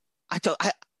is.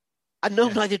 I know,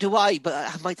 neither do I, but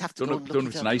I might have to don't know if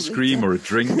it's an ice cream or a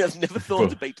drink. I've never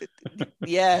thought about it.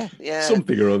 Yeah.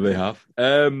 Something or other they have.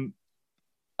 And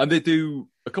they do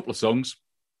a couple of songs.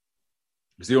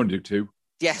 Because they only do 2.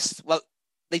 Yes. Well,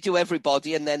 they do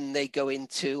Everybody, and then they go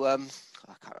into... I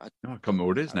can't remember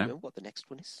what it is now. I don't know what the next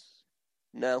one is.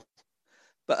 No.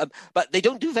 But they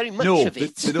don't do very much of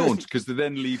it. They don't, because they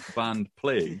then leave the band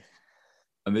playing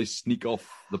and they sneak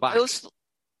off the back.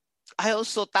 I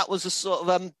also thought that was a sort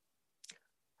of...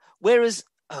 whereas,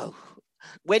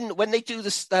 when they do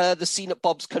the scene at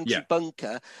Bob's Country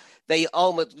Bunker, they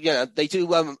almost, they do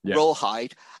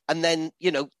Rawhide, and then,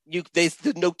 there's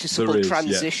the noticeable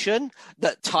transition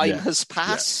that time has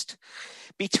passed.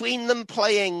 Between them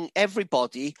playing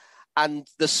Everybody and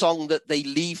the song that they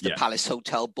leave the Palace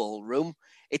Hotel ballroom,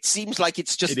 it seems like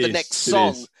it's just the next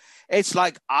song. It's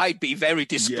like, I'd be very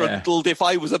disgruntled if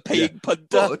I was a paying punter.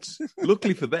 But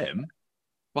luckily for them,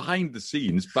 behind the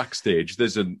scenes, backstage,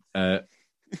 there's a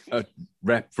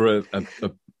rep for a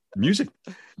music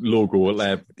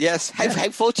logo. Yes, how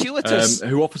fortuitous.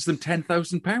 Who offers them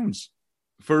 £10,000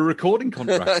 for a recording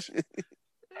contract.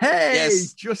 Hey,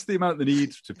 just the amount they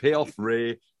need to pay off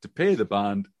Ray, to pay the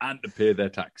band, and to pay their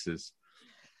taxes.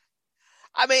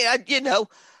 I mean,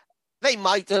 they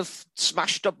might have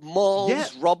smashed up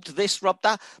malls, robbed this, robbed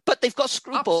that, but they've got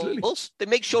scruples. Absolutely. They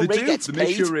make sure Ray gets paid. They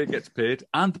make sure Ray gets paid,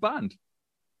 and the band.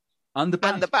 And the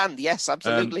band, yes,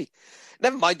 absolutely.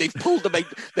 Never mind, they've pulled them out.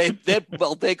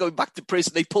 They're going back to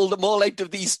prison. They pulled them all out of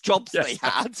these jobs they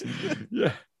had.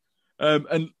 Yeah.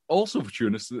 And also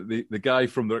fortuitous that the guy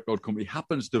from the record company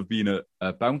happens to have been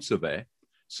a bouncer there,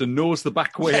 so knows the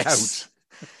back way out.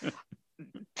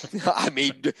 I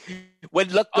mean,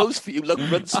 when luck goes for you, luck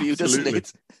runs for you, doesn't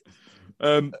it?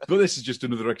 But this is just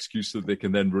another excuse that they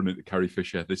can then run into Carrie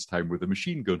Fisher, this time with a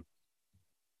machine gun.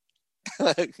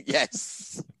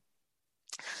 Yes.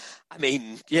 I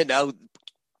mean, good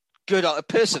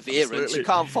perseverance. Absolutely. You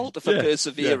can't fault her for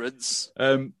perseverance.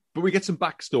 Yeah. But we get some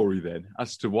backstory then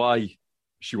as to why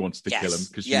she wants to kill him,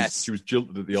 because she was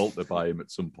jilted at the altar by him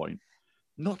at some point.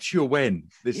 Not sure when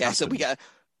this happened. So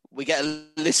we get a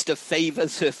list of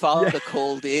favours her father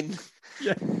called in.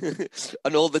 Yeah.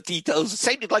 And all the details. It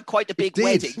sounded like quite a big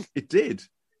wedding. It did.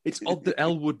 It's odd that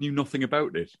Elwood knew nothing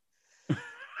about it.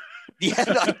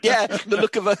 The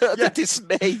look of the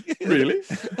dismay. Really?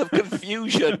 Of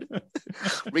confusion.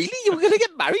 Really? You were going to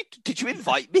get married? Did you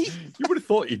invite me? You would have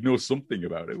thought he'd know something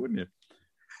about it, wouldn't you?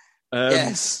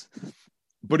 Yes.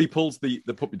 But he pulls the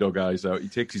puppy dog eyes out. He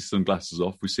takes his sunglasses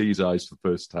off. We see his eyes for the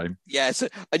first time. Yes,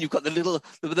 and you've got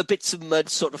the bits of mud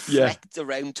sort of flecked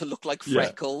around to look like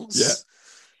freckles. Yeah.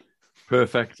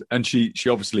 Perfect. And she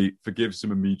obviously forgives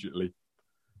him immediately,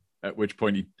 at which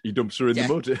point he dumps her in the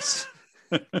mud.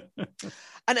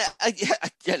 And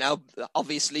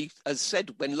obviously, as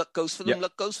said, when luck goes for them,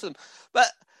 luck goes for them. But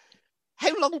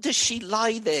how long does she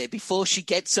lie there before she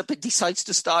gets up and decides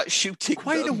to start shooting?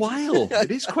 Quite a while.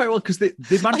 It is quite a while, because they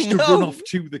managed to run off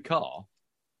to the car.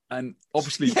 And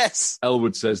obviously,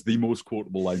 Elwood says the most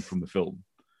quotable line from the film.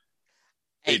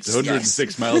 It's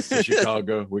 106 miles to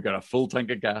Chicago. We got a full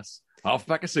tank of gas, half a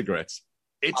pack of cigarettes.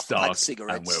 It's dark,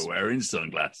 and we're wearing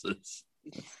sunglasses.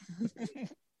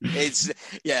 It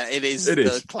is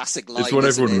the classic line. It's what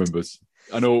everyone remembers.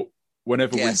 I know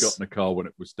whenever we got in a car when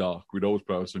it was dark, we'd always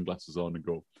put our sunglasses on and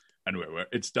go, and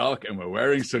it's dark and we're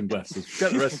wearing sunglasses.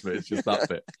 Forget the rest of it. It's just that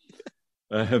bit.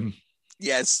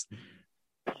 Yes.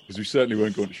 Because we certainly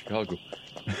weren't going to Chicago.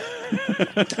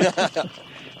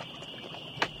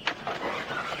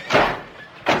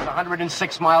 It's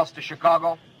 106 miles to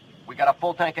Chicago. We got a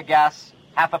full tank of gas,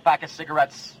 half a pack of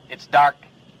cigarettes. It's dark,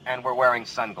 and we're wearing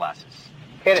sunglasses.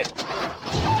 Hit it.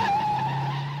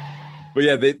 But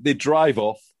yeah, they drive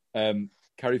off.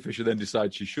 Carrie Fisher then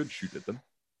decides she should shoot at them,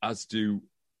 as do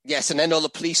Yes, and then all the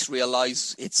police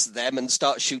realise it's them and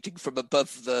start shooting from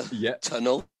above the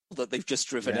tunnel that they've just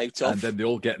driven out of. And then they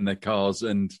all get in their cars,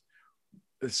 and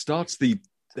it starts the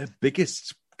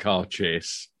biggest car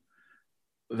chase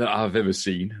that I've ever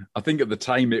seen. I think at the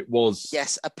time it was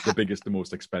the biggest, the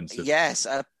most expensive. Yes,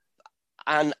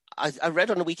 and I read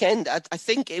on the weekend. I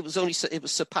think it was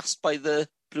surpassed by the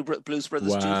Blues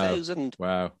Brothers 2000.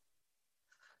 Wow!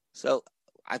 So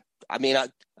I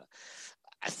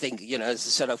think, as I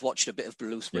said, I've watched a bit of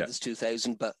Blues Brothers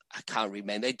 2000, but I can't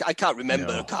remember.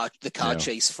 The car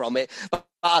chase from it. But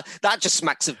that just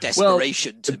smacks of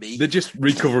desperation to me. They're just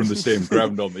recovering the same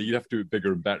ground, aren't they? You'd have to do it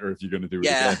bigger and better if you're going to do it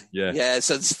again. Yeah.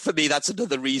 So for me, that's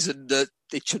another reason that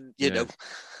they shouldn't,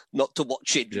 not to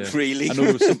watch it, really. I know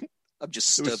there was some, I'm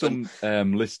just there stubborn. was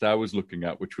some list I was looking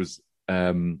at, which was,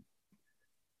 what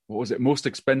was it? Most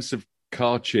expensive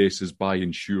car chases by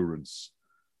insurance.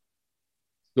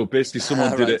 So basically,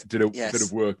 someone did a bit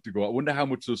of work to go, I wonder how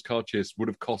much those car chases would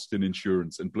have cost in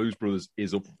insurance. And Blues Brothers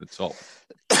is up at the top.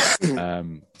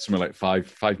 Something like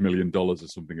 $5 million or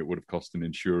something it would have cost in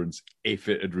insurance if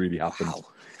it had really happened. Wow.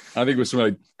 I think it was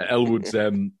something like Elwood's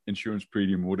insurance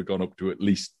premium would have gone up to at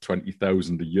least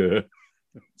 $20,000 a year.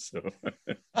 So, but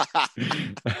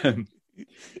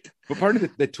apparently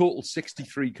they total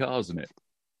 63 cars in it.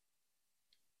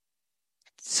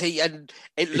 See, and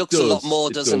it looks a lot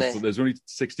more, doesn't it? But there's only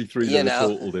 63 that are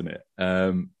totaled in it.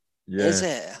 Is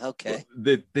it? Okay.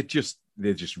 They just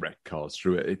wreck cars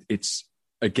through it. It's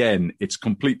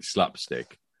completely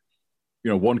slapstick.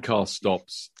 One car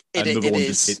stops, another one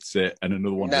just hits it, and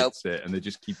another one hits it, and they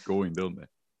just keep going, don't they?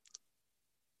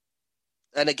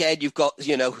 And again, you've got,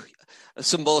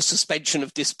 some more suspension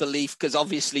of disbelief, because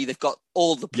obviously they've got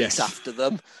all the police after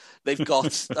them. They've got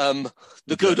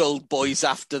the good old boys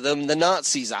after them, the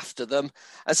Nazis after them.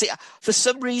 And see, for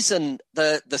some reason,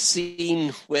 the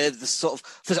scene where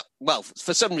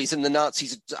for some reason the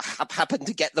Nazis happen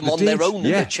to get them on their own and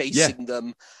they're chasing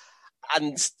them.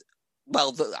 And,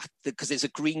 because there's a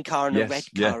green car and a red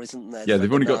car, isn't there? Yeah,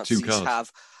 they've only got two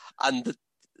cars. And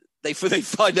they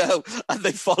find out and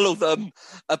they follow them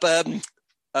up a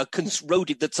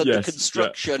road that's under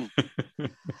construction.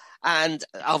 And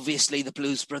obviously the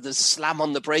Blues Brothers slam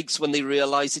on the brakes when they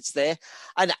realise it's there.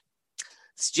 And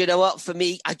do you know what? For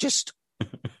me, I can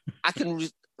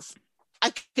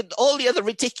all the other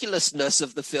ridiculousness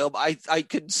of the film, I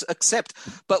could accept.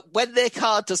 But when their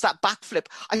car does that backflip,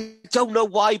 I don't know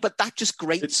why, but that just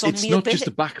grates on me a bit. It's not just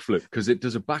a backflip, because it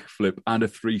does a backflip and a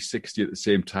 360 at the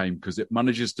same time, because it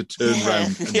manages to turn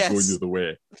around and go the other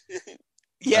way.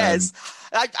 Yes.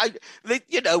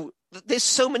 There's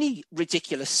so many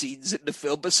ridiculous scenes in the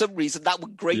film, but for some reason that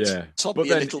would grate on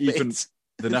me a little bit.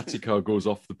 The Nazi car goes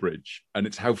off the bridge, and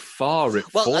it's how far it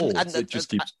falls. And it just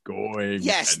keeps going.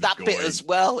 Yes, that bit as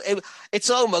well. It's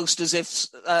almost as if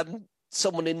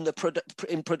someone in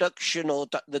production or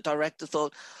the director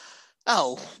thought,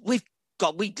 "Oh,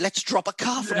 let's drop a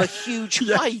car from a huge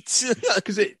height."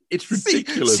 Because it's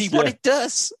ridiculous. See what it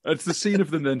does. It's the scene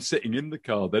of them then sitting in the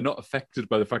car. They're not affected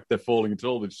by the fact they're falling at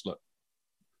all. They're just like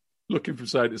looking from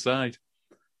side to side.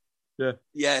 Yeah.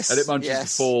 Yes. And it manages to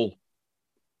fall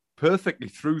perfectly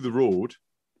through the road,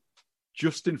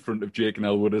 just in front of Jake and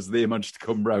Elwood, as they manage to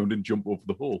come round and jump over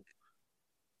the hole.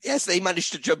 Yes, they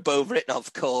managed to jump over it, and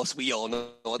of course, we all know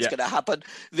what's going to happen.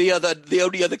 The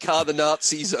only other car the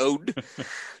Nazis owned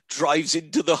drives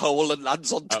into the hole and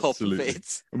lands on top of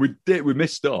it. And we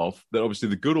missed off that obviously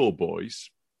the good old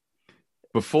boys,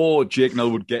 before Jake and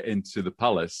Elwood get into the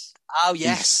palace, he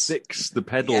sticks the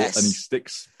pedal and he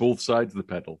sticks both sides of the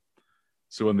pedal.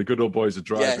 So when the good old boys are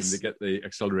driving, they get the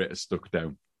accelerator stuck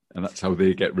down, and that's how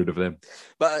they get rid of them.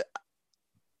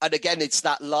 And again, it's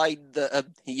that line that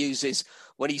he uses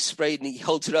when he's spraying, he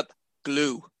holds it up,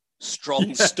 glue,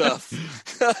 strong stuff.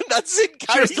 That's it.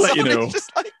 Just let you know.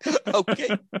 Just like,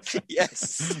 okay,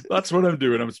 yes. That's what I'm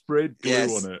doing. I'm spraying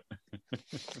glue on it.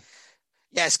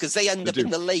 Yes, because they end up in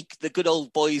the lake, the good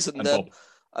old boys and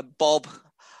Bob.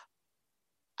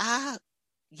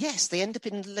 Yes, they end up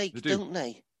in the lake, don't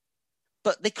they?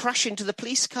 But they crash into the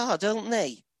police car, don't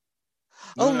they?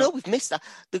 No, we've missed that.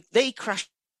 They crash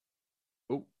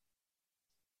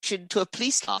into a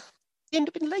police car. They end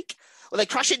up in the lake. Well, they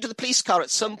crash into the police car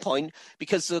at some point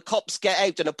because the cops get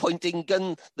out and are pointing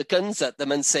the guns at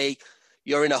them and say,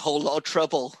 "You're in a whole lot of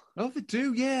trouble." Oh, they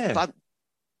do, yeah. But,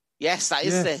 yes, that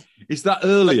is there. Is that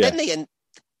earlier? But then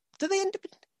do they end up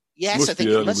in... Yes, I think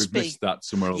it must be. We've missed that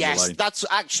somewhere on the line. Yes,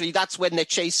 that's when they're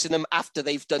chasing them after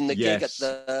they've done the gig at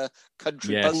the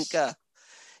country bunker.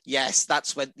 Yes,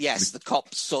 that's when, the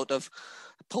cops sort of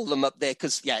pull them up there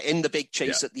because, in the big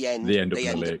chase at the end, they end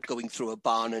up going through a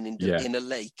barn and in a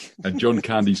lake. And John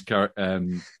Candy's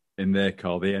in their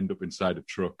car, they end up inside a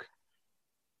truck.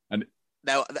 And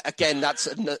now, again, that's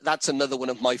another one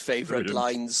of my favourite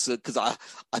lines because I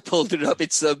pulled it up.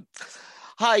 It's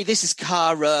hi, this is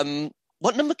car.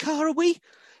 What number car are we?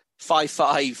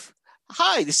 55.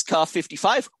 Hi, this is car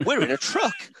 55. We're in a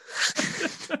truck.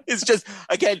 It's just,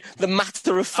 again, the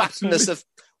matter of factness of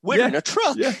we're in a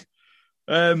truck. Yeah.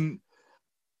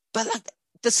 But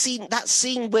that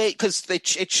scene where, because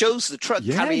it shows the truck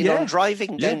carrying on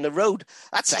driving down the road.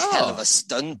 That's a hell of a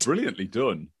stunt. Brilliantly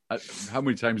done. How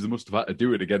many times they must have had to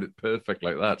do it to get it perfect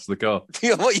like that? So the car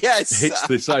hits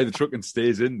the side of the truck and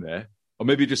stays in there. Or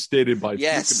maybe just stayed in by truck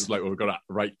and it's like, we've got to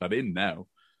write that in now.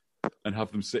 And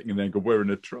have them sitting in there and go, we're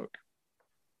in a truck.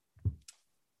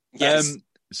 Yes.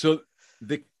 So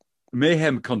the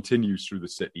mayhem continues through the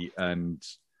city, and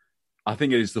I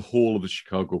think it is the whole of the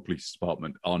Chicago Police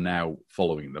Department are now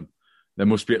following them. There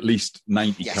must be at least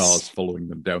 90 cars following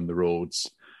them down the roads,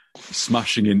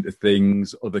 smashing into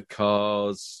things, other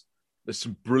cars. There's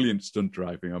some brilliant stunt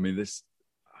driving. I mean,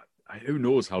 who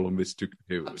knows how long this took to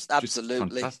do. It was absolutely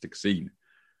just a fantastic scene.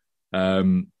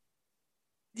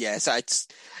 Yes,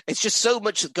 it's just so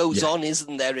much that goes on,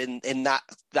 isn't there? In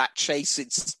that chase,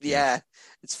 it's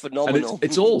phenomenal. And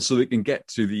it's all so they can get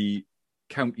to the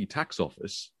county tax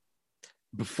office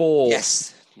before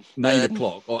 9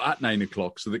 o'clock or at 9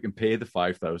 o'clock, so they can pay the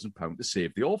 £5,000 to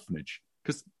save the orphanage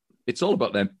because it's all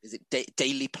about them. Is it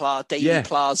Daily Plaza?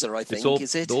 I think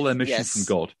is it all their mission from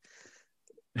God?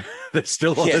 they're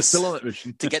still on that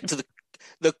mission to get to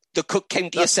the Cook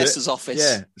County Assessor's office.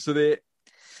 Yeah, so they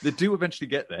do eventually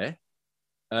get there,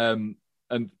 and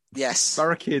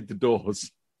barricade the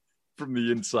doors from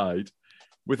the inside,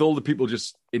 with all the people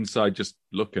just inside, just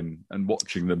looking and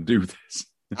watching them do this.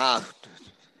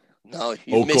 No,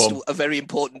 you missed a very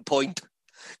important point.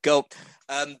 Go.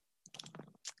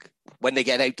 When they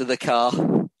get out of the car,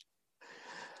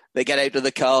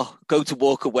 go to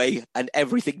walk away, and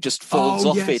everything just falls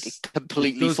off it. It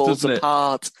completely falls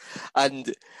apart.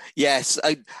 And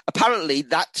apparently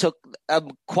that took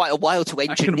quite a while to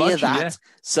engineer that,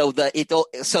 so that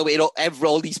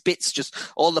all these bits,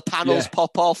 all the panels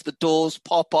pop off, the doors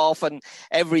pop off, and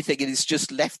everything, and it's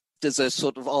just left as a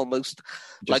sort of almost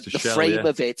like the shell, frame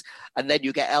of it. And then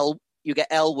you get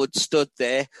Elwood stood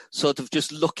there, sort of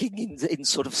just looking in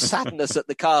sort of sadness at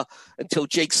the car until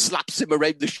Jake slaps him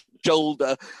around the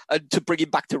shoulder and to bring him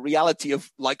back to reality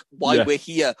of like why we're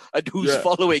here and who's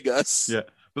following us. Yeah,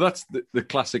 but that's the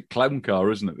classic clown car,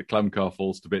 isn't it? The clown car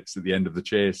falls to bits at the end of the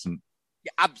chase, and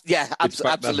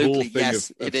absolutely,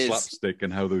 yes, it is slapstick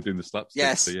and how they were doing the slapstick.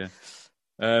 Yes, so,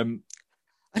 and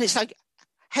it's like,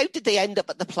 how did they end up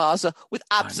at the plaza with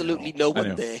absolutely no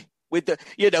one there? With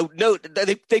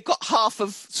they've got half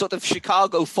of sort of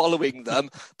Chicago following them,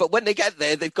 but when they get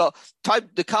there, they've got time.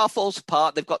 The car falls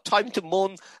apart. They've got time to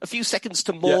mourn, a few seconds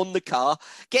to mourn the car,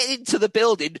 get into the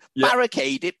building,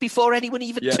 barricade it before anyone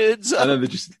even turns up. And then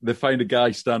they find a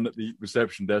guy standing at the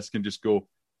reception desk and just go,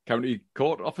 county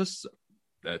court office,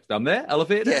 down there,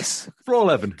 elevator, floor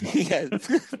 11.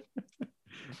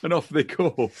 And off they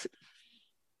go.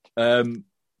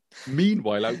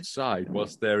 Meanwhile, outside,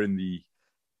 whilst they're in the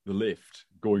lift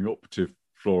going up to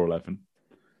floor 11,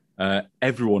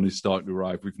 everyone is starting to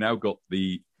arrive. We've now got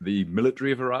the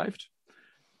military have arrived.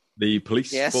 The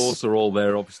police force are all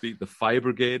there, obviously. The fire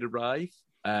brigade arrived.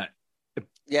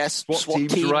 SWAT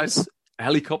teams arrived.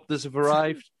 Helicopters have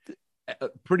arrived.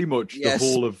 Pretty much the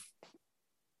whole of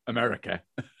America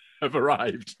have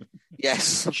arrived.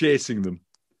 Yes. Chasing them.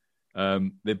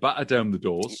 They batter down the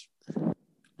doors.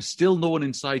 Still no one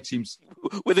inside seems...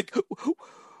 With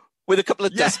a couple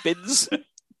of dustbins.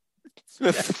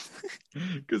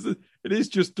 Because it is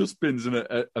just dustbins and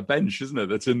a bench, isn't it,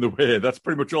 that's in the way. That's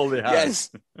pretty much all they have.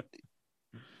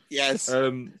 Yes.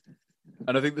 And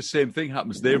I think the same thing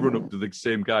happens. They run up to the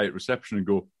same guy at reception and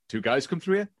go, 2 guys come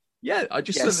through here? Yeah, I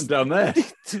just sent them down there.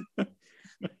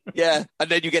 Yeah, and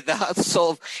then you get that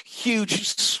sort of huge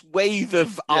swathe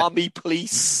of army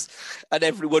police and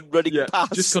everyone running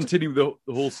past. Just continue the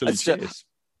whole silly chase.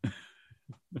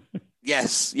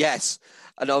 Yes.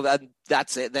 And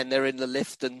that's it. Then they're in the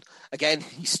lift, and again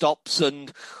he stops,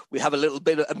 and we have a little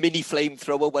bit of a mini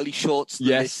flamethrower while he shorts the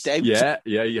lift out. Yeah.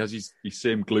 He has his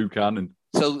same glue can, and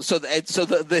so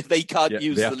that they can't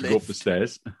use they the have to lift. go up the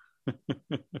stairs.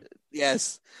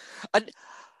 Yes, and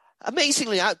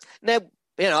amazingly, now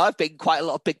I've been quite a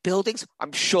lot of big buildings.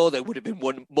 I'm sure there would have been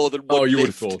more than one. Oh, you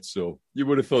lift. would have thought so. You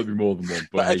would have thought there'd be more than one.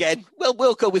 But again,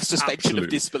 we'll go with suspension of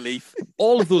disbelief.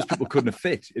 All of those people couldn't have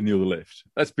fit in the other lift.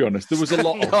 Let's be honest. There was a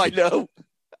lot of I know.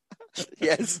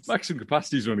 Yes. Maximum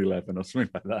capacity is only 11 or something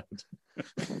like that.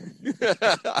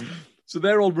 So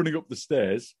they're all running up the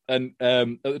stairs, and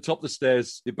at the top of the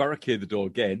stairs, they barricade the door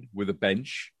again with a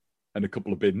bench and a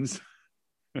couple of bins.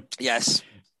 Yes.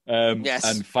 Yes.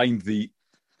 And find the...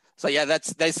 So, yeah,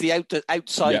 there's the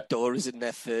outside door, isn't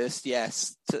there, first?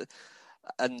 Yes.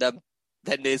 And then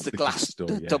there's the glass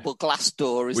door, double glass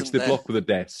door, isn't there? Which they block with a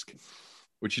desk,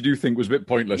 which you do think was a bit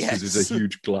pointless because it's a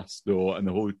huge glass door and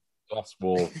the whole glass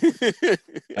wall.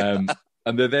 And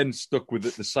they're then stuck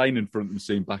with the sign in front of them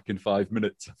saying back in 5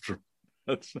 minutes after.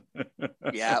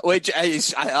 Yeah, which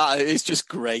is just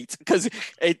great because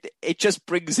it just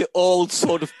brings it all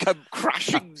sort of come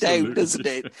crashing down, doesn't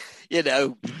it? You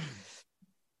know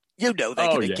they're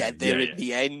going to get there in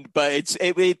the end, but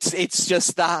it's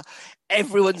just that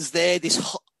everyone's there.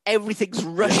 Everything's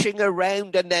rushing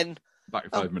around, and then back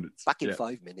in 5 minutes. Back in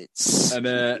 5 minutes,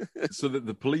 and so that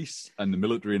the police and the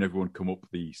military and everyone come up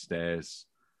the stairs.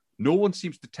 No one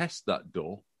seems to test that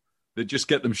door. They just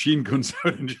get the machine guns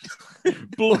out and just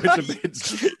blow it to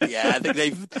bits. Yeah, I think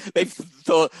they've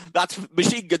thought that's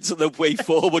machine guns are the way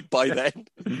forward by then.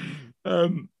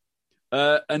 And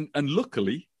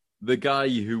luckily, the guy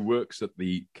who works at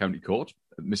the county court,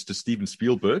 Mr. Steven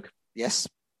Spielberg, yes,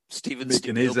 Steven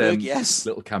making Spielberg, his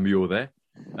little cameo there,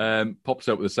 pops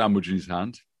out with a sandwich in his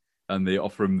hand, and they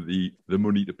offer him the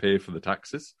money to pay for the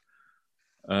taxes.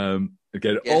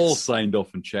 Get it all signed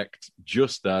off and checked,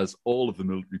 just as all of the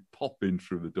military pop in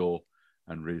through the door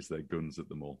and raise their guns at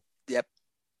them all. Yep.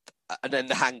 And then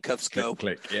the handcuffs go.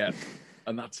 Click, yeah.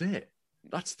 And that's it.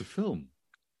 That's the film.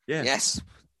 Yeah. Yes.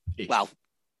 Well,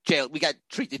 we get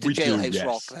treated to Jailhouse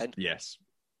Rock then. Yes.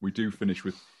 We do finish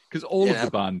with... Because all of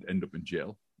the band end up in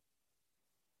jail.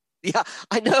 Yeah,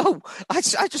 I know.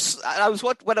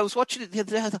 When I was watching it the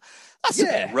other day, I thought, that's a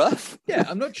bit rough. Yeah,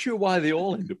 I'm not sure why they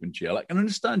all end up in jail. I can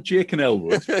understand Jake and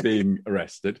Elwood being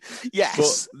arrested.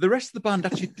 Yes. But the rest of the band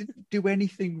actually didn't do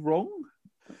anything wrong,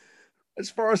 as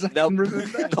far as I can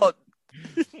remember.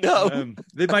 No.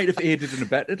 They might have aided and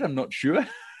abetted, I'm not sure.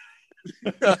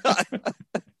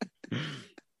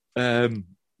 But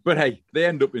hey, they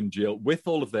end up in jail with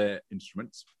all of their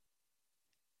instruments.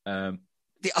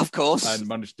 Of course. And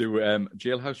managed to do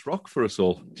Jailhouse Rock for us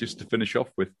all, just to finish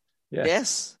off with. Yeah.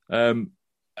 Yes. I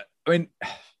mean,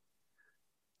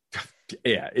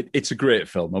 it's a great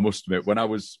film, I must admit.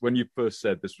 When you first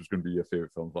said this was going to be your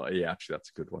favourite film, I thought, yeah, actually,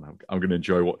 that's a good one. I'm going to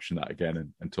enjoy watching that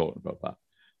again and talking about that.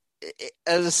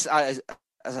 As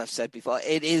I've said before,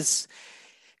 it's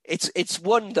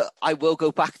one that I will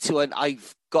go back to, and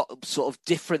I've got sort of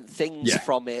different things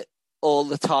from it all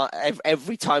the time,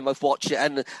 every time I've watched it.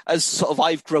 And as sort of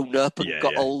I've grown up and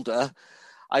got older,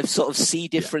 I've sort of see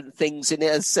different things in it.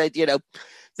 As said, the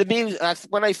music,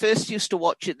 when I first used to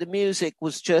watch it, the music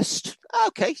was just,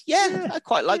 okay, I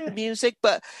quite like the music.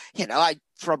 But, I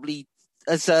probably,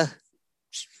 as I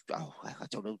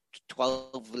don't know,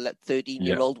 12,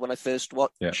 13-year-old when I first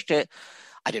watched it,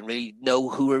 I didn't really know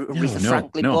who Aretha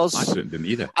Franklin was. I certainly didn't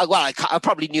either. I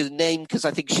probably knew the name because I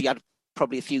think she had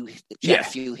probably a few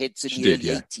hits in the early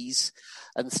 80s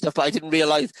and stuff, but I didn't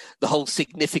realise the whole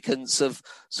significance of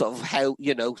sort of how,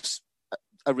 Aretha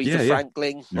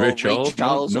Franklin or Ray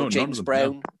Charles or James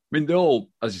Brown. No. I mean, they all,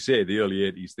 as you say, the early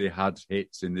 80s, they had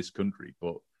hits in this country,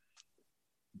 but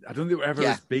I don't think they were ever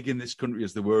as big in this country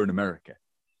as they were in America.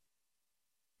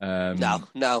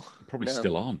 No. Probably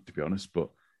still aren't, to be honest, but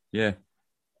yeah.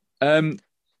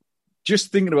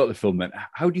 Just thinking about the film then,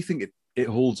 how do you think it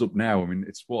holds up now? I mean,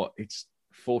 it's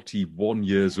 41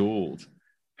 years old.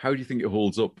 How do you think it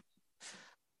holds up?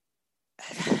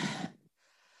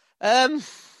 I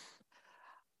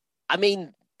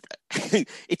mean,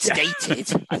 it's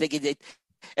dated. I think it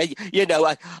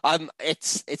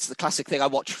it's the classic thing. I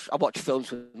watch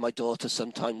films with my daughter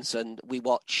sometimes, and we've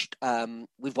watched Back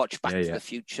to the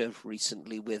Future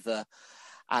recently with her,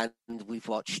 and we've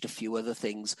watched a few other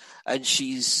things, and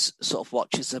she's sort of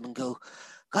watches them and go,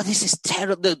 God, this is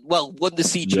terrible. Well, the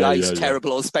CGI is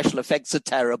terrible, or special effects are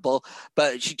terrible,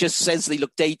 but she just says they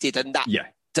look dated, and that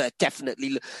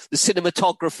definitely, the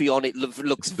cinematography on it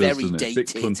looks very dated. A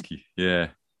bit clunky. Yeah.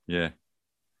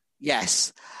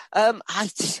 Yes.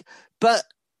 But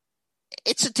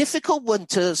it's a difficult one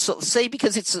to sort of say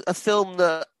because it's a film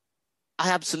that I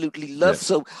absolutely love. Yeah.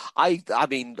 So I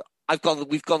mean,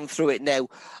 we've gone through it now,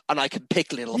 and I can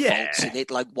pick little faults in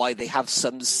it, like why they have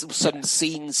some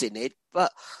scenes in it.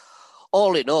 But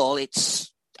all in all,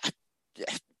 it's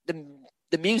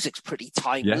the music's pretty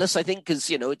timeless. I think because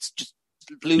it's just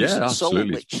blues and soul,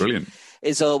 which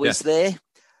is always there.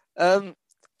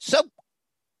 So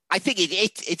I think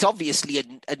it's obviously a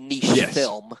niche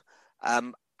film.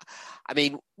 I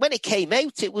mean, when it came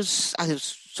out, I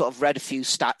sort of read a few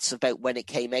stats about when it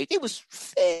came out. It was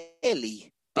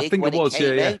fairly big. I think when it was,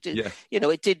 came out. yeah. You know,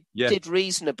 it did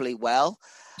reasonably well.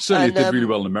 Certainly, it did really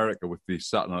well in America with the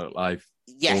Saturday Night Live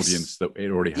audience that it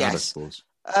already had, I suppose.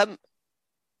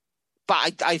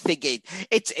 But I think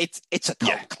it's a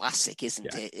cult classic,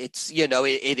 isn't it? It's, you know,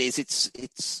 it is.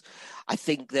 It's. I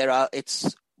think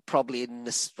it's probably in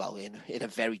this, well, in a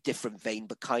very different vein,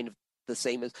 but kind of the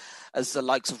same as the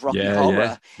likes of Rocky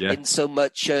Horror, in so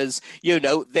much as, you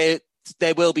know, there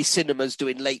will be cinemas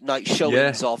doing late night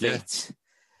showings of it,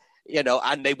 you know,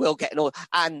 and they will get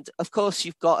and of course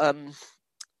you've got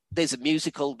there's a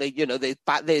musical,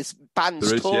 there's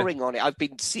bands touring on it. I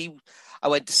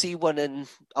went to see one, and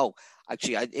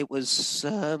it was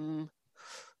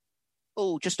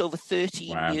just over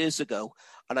 13 years ago,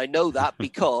 and I know that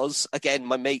because again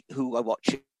my mate who I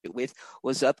watched it with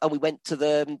was up, and we went to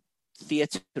the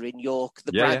theatre in York,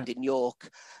 the Brand in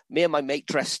York. Me and my mate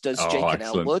dressed as Jake and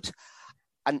Elwood,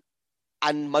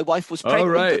 and my wife was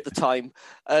pregnant at the time,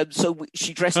 so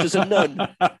she dressed as a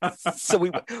nun. So we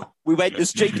went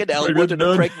as Jake and Elwood and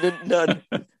a pregnant nun.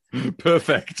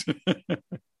 Perfect.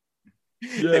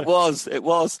 It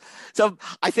was. So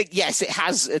I think yes, it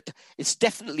has. It's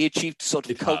definitely achieved sort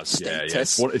of cult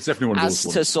status. Yeah. It's definitely one of those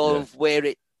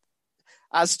ones.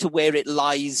 As to where it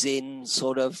lies in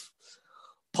sort of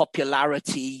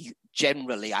popularity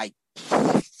generally.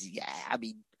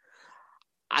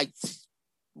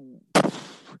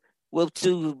 Will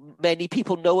do many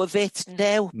people know of it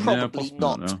now? Probably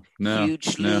not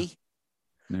hugely.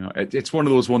 No, it's one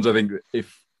of those ones. I think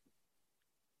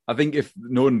if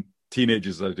knowing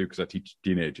teenagers as I do, because I teach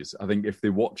teenagers, I think if they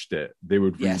watched it, they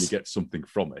would really get something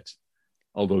from it.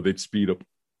 Although they'd speed up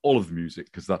all of the music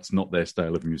because that's not their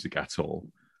style of music at all.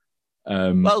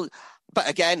 Well, but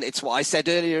again, it's what I said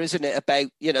earlier, isn't it? About,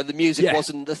 you know, the music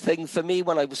wasn't the thing for me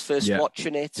when I was first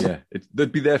watching it. Yeah,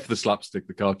 they'd be there for the slapstick,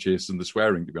 the car chase, and the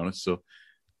swearing, to be honest. So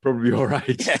probably all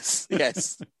right. Yes.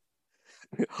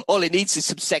 All it needs is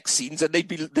some sex scenes, and they'd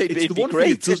be great. It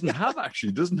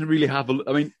doesn't really have.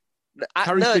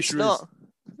 Carrie Fisher is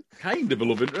kind of a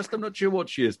love interest. I'm not sure what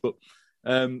she is, but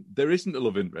there isn't a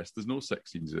love interest. There's no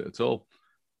sex scenes in it at all.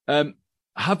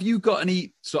 Have you got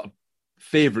any sort of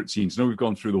favourite scenes? I know we've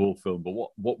gone through the whole film, but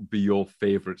what would be your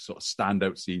favourite sort of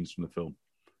standout scenes from the film?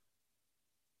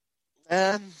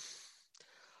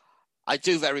 I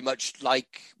do very much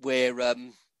like where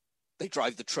they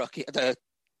drive the truck, the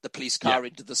police car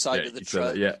into the side of the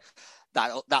truck.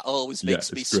 That always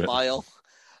makes me smile.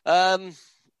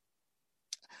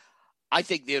 I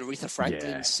think the Aretha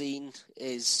Franklin scene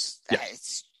is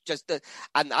it's just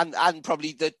and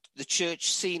probably the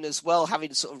church scene as well,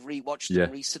 having sort of rewatched them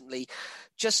recently.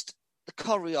 Just the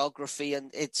choreography,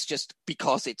 and it's just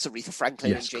because it's Aretha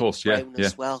Franklin and James Brown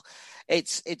as well.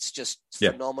 It's just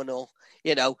phenomenal.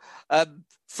 You know,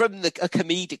 from a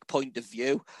comedic point of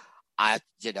view,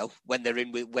 when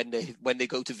they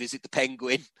go to visit the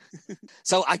penguin.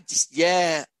 So I'd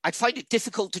find it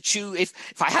difficult to choose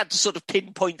if I had to sort of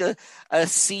pinpoint a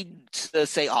scene to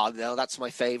say, oh no, that's my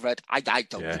favourite. I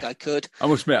don't think I could. I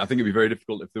must admit, I think it'd be very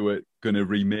difficult if they were going to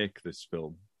remake this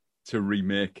film to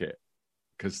remake it,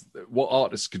 because what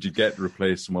artists could you get to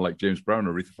replace someone like James Brown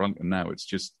or Aretha Franklin now? It's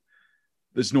just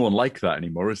there's no one like that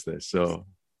anymore, is there? So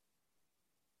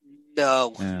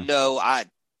no,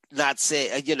 that's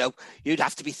it. You know, you'd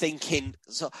have to be thinking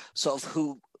sort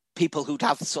of people who'd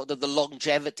have sort of the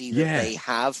longevity that they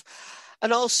have.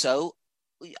 And also,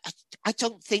 I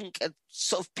don't think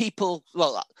sort of people,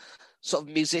 sort of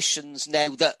musicians now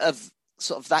that have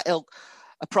sort of that ilk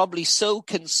are probably so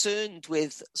concerned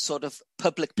with sort of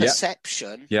public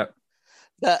perception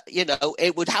that, you know,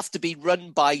 it would have to be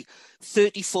run by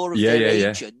 34 of their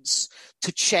agents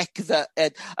to check that.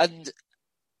 And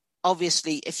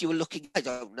obviously, if you were looking, I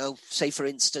don't know, say for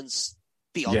instance,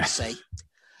 Beyonce,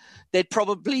 there'd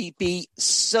probably be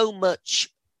so much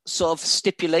sort of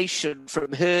stipulation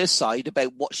from her side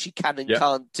about what she can and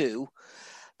can't do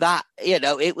that, you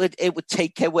know, it would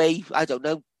take away, I don't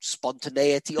know,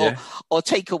 spontaneity or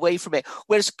take away from it.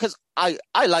 Whereas, because I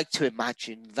like to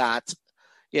imagine that,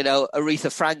 you know,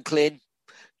 Aretha Franklin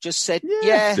just said,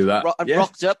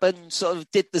 rocked up and sort of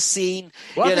did the scene,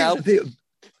 not a they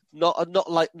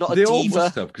diva. All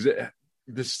must have, because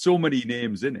there's so many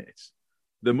names in it.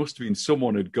 There must have been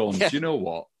someone who'd gone, do you know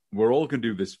what? We're all going to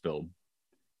do this film.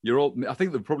 I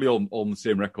think they're probably all on the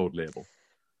same record label.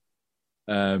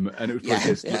 And it was like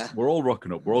this, look, we're all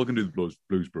rocking up. We're all going to do the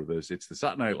Blues Brothers. It's the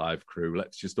Saturday Night Live crew.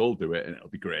 Let's just all do it and it'll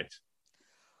be great.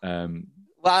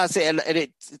 Well, that's it, and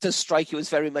it does strike you as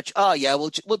very much. Oh yeah, we'll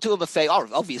do them a favor. Oh,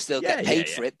 obviously they'll get paid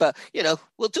for it, but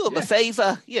we'll do them a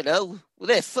favor.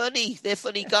 They're funny. They're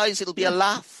funny guys. It'll be a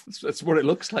laugh. That's what it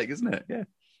looks like, isn't it? Yeah.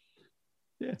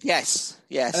 Yeah. Yes.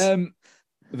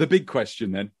 The big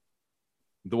question then,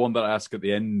 the one that I ask at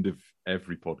the end of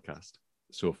every podcast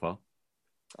so far,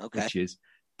 which is,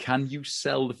 can you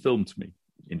sell the film to me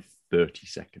in 30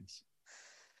 seconds?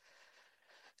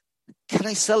 Can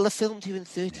I sell the film to you in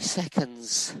 30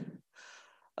 seconds?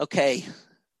 Okay.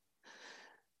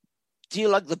 Do you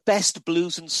like the best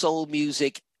blues and soul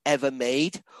music ever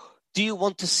made? Do you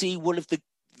want to see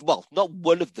not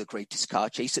one of the greatest car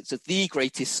chases, it's the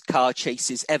greatest car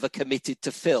chases ever committed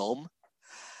to film?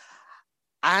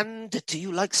 And do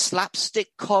you like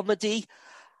slapstick comedy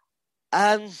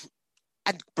and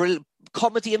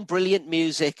comedy and brilliant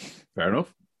music? Fair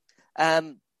enough.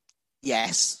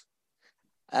 Yes.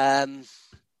 A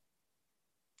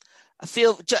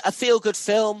feel good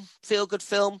film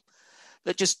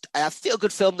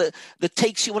that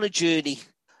takes you on a journey,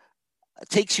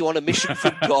 takes you on a mission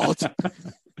from God.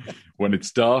 When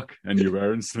it's dark and you're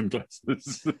wearing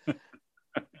sunglasses.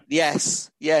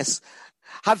 Yes.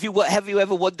 Have you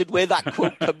ever wondered where that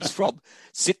quote comes from?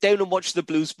 Sit down and watch the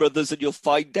Blues Brothers and you'll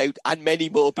find out, and many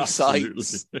more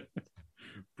besides. Absolutely.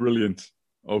 Brilliant.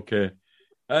 Okay.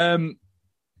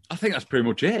 I think that's pretty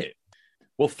much it.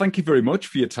 Well, thank you very much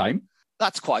for your time.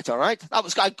 That's quite all right.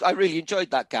 I really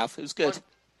enjoyed that, Gav. It was good.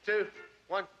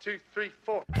 1, 2, 3,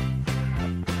 4.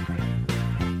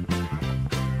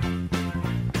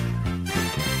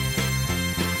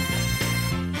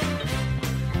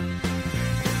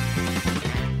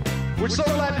 We're so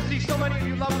glad to see so many of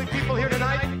you lovely people here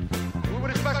tonight. We would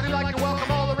especially like to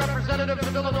welcome all the representatives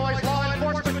of Illinois' law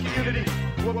enforcement community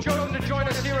who have chosen to join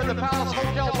us here in the Palace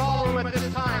Hotel Ballroom at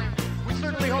this time. We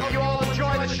certainly hope you all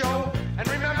enjoy the show. And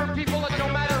remember, people, that no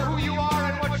matter who you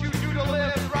are and what you do to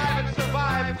live, thrive, and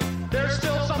survive, there's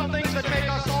still some things that make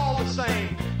us all the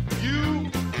same. You,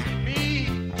 me,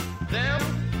 them,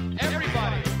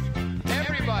 everybody.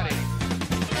 Everybody.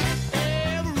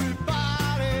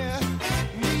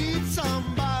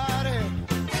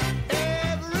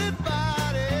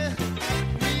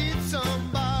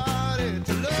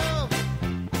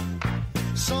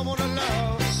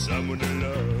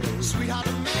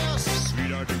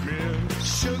 Sweetheart to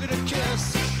miss, sugar to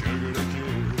kiss,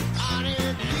 I need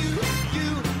you,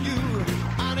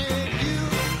 I need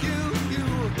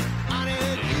you, I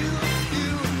need you,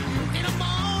 in the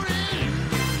morning,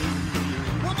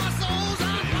 when my soul's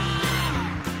on fire.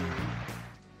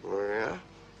 Oh, yeah?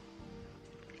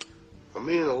 Well,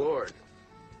 me and the Lord,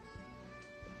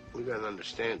 we got an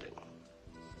understanding.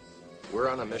 We're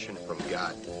on a mission from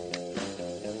God.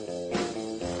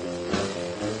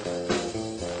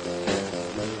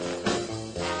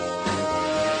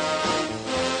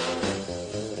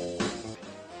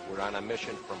 On a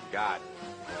mission from God.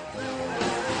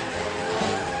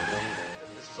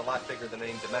 This is a lot bigger than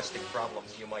any domestic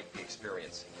problems you might be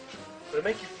experiencing. Would it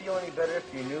make you feel any better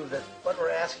if you knew that what we're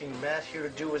asking Matthew to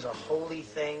do is a holy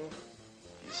thing?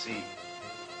 You see,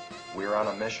 we're on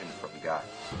a mission from God.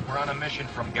 We're on a mission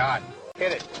from God.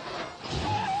 Hit it.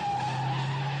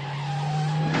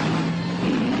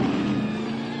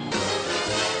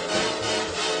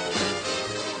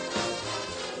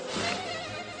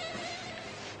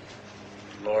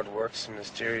 Lord works in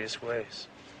mysterious ways.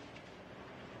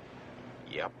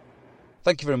 Yep.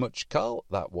 Thank you very much, Carl.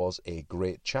 That was a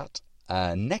great chat.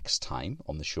 Next time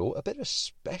on the show, a bit of a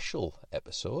special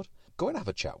episode. Going to have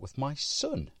a chat with my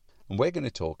son. And we're going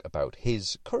to talk about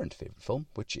his current favourite film,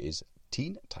 which is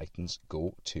Teen Titans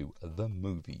Go to the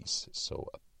Movies. So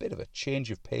a bit of a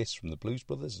change of pace from the Blues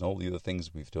Brothers and all the other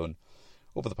things we've done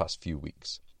over the past few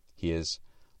weeks. Here's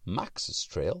Max's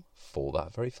trail for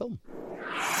that very film.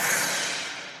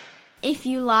 If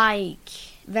you like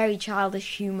very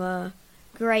childish humour,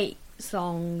 great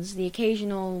songs, the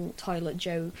occasional toilet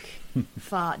joke,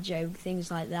 fart joke,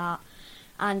 things like that,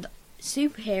 and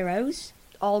superheroes,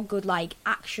 all good like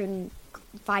action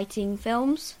fighting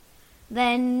films,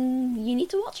 then you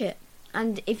need to watch it.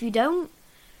 And if you don't,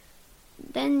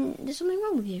 then there's something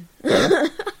wrong with you.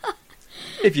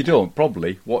 If you don't,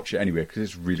 probably watch it anyway, because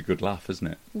it's a really good laugh, isn't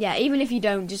it? Yeah, even if you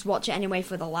don't, just watch it anyway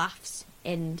for the laughs.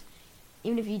 And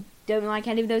even if you don't like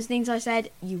any of those things I said,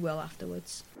 you will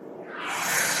afterwards.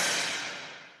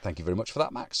 Thank you very much for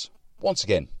that, Max. Once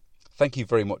again, thank you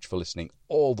very much for listening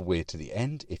all the way to the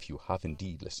end, if you have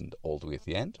indeed listened all the way to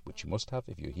the end, which you must have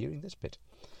if you're hearing this bit.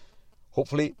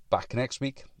 Hopefully, back next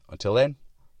week. Until then,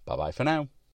 bye-bye for now.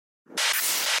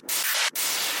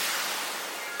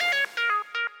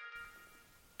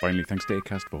 Finally, thanks to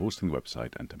Acast for hosting the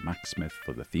website and to Max Smith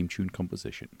for the theme tune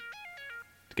composition.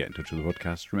 To get in touch with the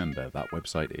podcast, remember that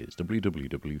website is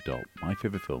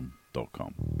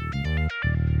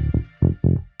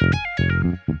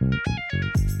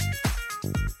www.myfavoritefilm.com.